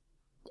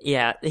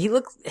 Yeah,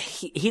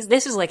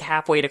 this is like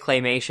halfway to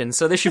claymation,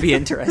 so this should be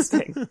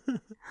interesting.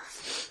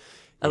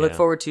 I look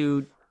forward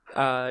to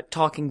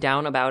talking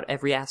down about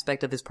every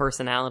aspect of his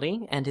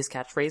personality and his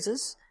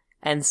catchphrases,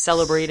 and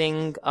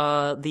celebrating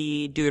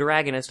the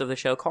deuteragonist of the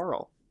show,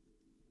 Carl.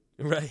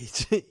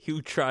 Right,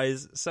 who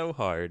tries so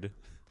hard.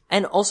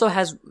 And also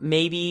has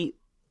maybe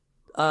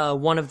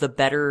one of the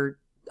better...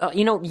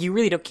 you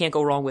really can't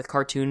go wrong with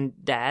cartoon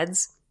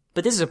dads,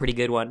 but this is a pretty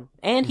good one.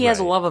 And he has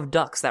a love of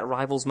ducks that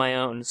rivals my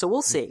own, so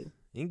we'll see.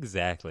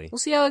 Exactly. We'll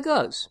see how it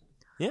goes.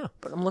 Yeah.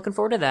 But I'm looking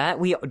forward to that.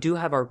 We do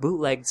have our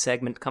bootleg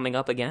segment coming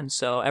up again,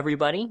 so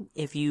everybody,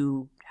 if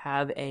you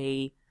have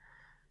an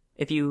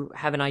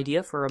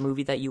idea for a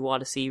movie that you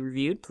want to see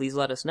reviewed, please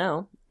let us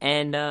know.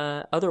 And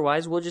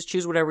otherwise, we'll just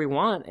choose whatever we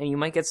want, and you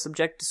might get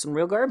subject to some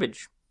real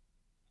garbage.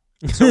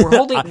 So we're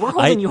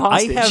holding you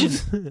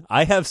hostage.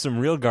 I have some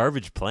real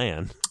garbage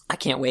planned. I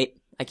can't wait.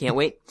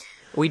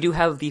 We do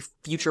have the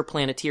future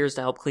Planeteers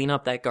to help clean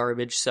up that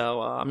garbage,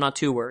 so I'm not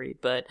too worried.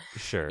 But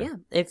sure, yeah,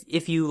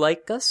 if you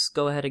like us,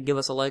 go ahead and give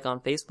us a like on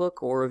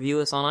Facebook or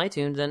review us on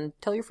iTunes, and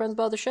tell your friends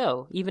about the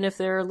show, even if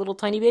they're little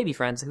tiny baby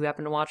friends who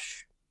happen to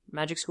watch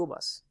Magic School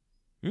Bus.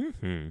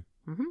 Mm-hmm.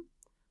 Mm-hmm.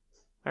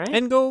 All right,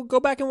 and go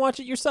back and watch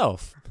it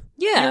yourself.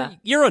 Yeah,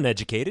 you're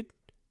uneducated.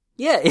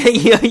 Yeah.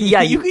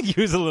 You could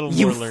use a little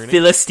more learning. You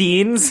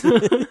Philistines.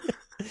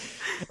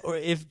 Or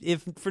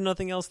if for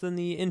nothing else than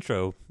the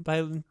intro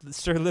by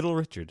Sir Little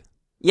Richard.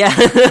 Yeah,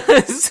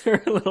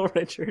 Sir Little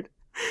Richard.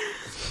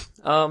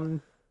 The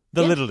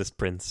littlest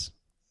prince.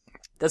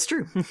 That's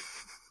true.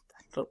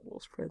 The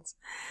Wolf's Prince.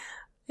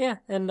 Yeah,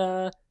 and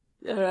I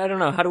don't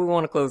know. How do we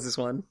want to close this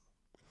one?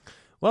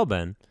 Well,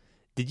 Ben,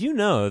 did you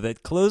know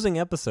that closing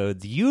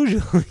episodes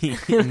usually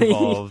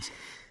involves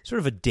sort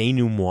of a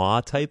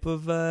denouement type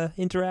of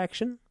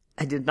interaction?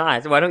 I did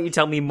not. Why don't you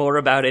tell me more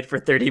about it for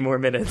 30 more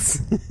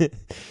minutes?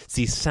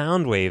 See,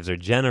 sound waves are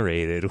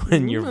generated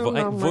when your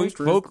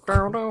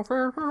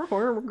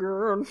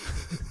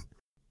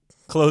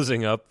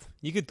closing up.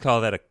 You could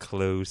call that a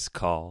close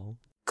call.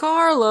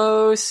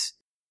 Carlos!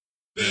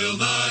 Bill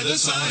Nye the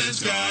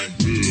Science Guy.